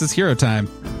 I guess it's hero time.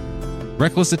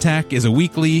 Reckless Attack is a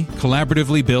weekly,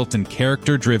 collaboratively built and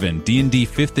character-driven D&D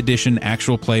 5th edition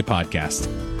actual play podcast.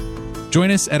 Join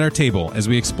us at our table as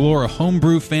we explore a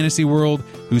homebrew fantasy world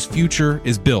whose future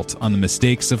is built on the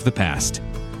mistakes of the past.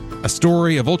 A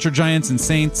story of ultra giants and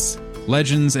saints,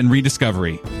 legends and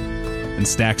rediscovery, and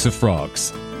stacks of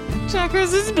frogs.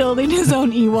 Checkers is building his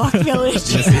own Ewok village.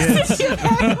 Yes, he is.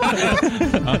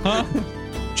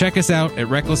 Check us out at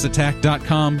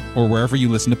recklessattack.com or wherever you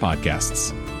listen to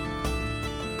podcasts.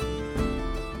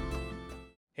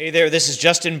 Hey there, this is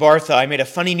Justin Bartha. I made a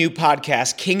funny new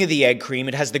podcast, King of the Egg Cream.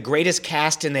 It has the greatest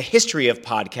cast in the history of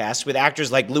podcasts with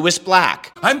actors like Louis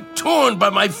Black. I'm torn by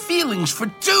my feelings for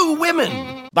 2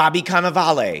 women. Bobby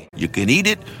Cannavale. You can eat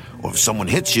it, or if someone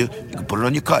hits you, you can put it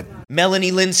on your cut.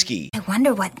 Melanie Linsky. I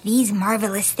wonder what these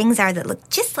marvelous things are that look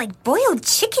just like boiled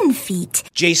chicken feet.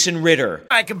 Jason Ritter.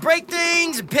 I can break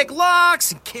things and pick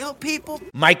locks and kill people.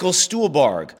 Michael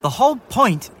Stuhlbarg. The whole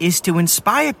point is to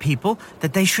inspire people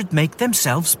that they should make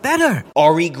themselves better.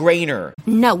 Ari Grainer.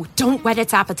 No, don't whet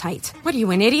its appetite. What are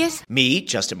you, an idiot? Me,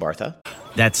 Justin Bartha.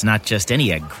 That's not just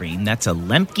any egg cream, that's a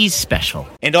Lemke's special.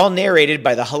 And all narrated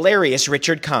by the hilarious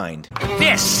Richard Kind.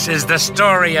 This is the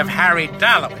story of Harry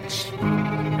Dalowitz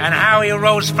and how he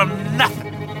rose from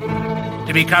nothing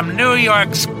to become New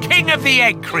York's King of the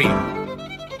Egg Cream.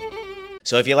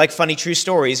 So if you like funny true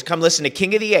stories, come listen to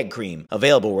King of the Egg Cream,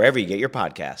 available wherever you get your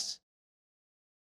podcasts.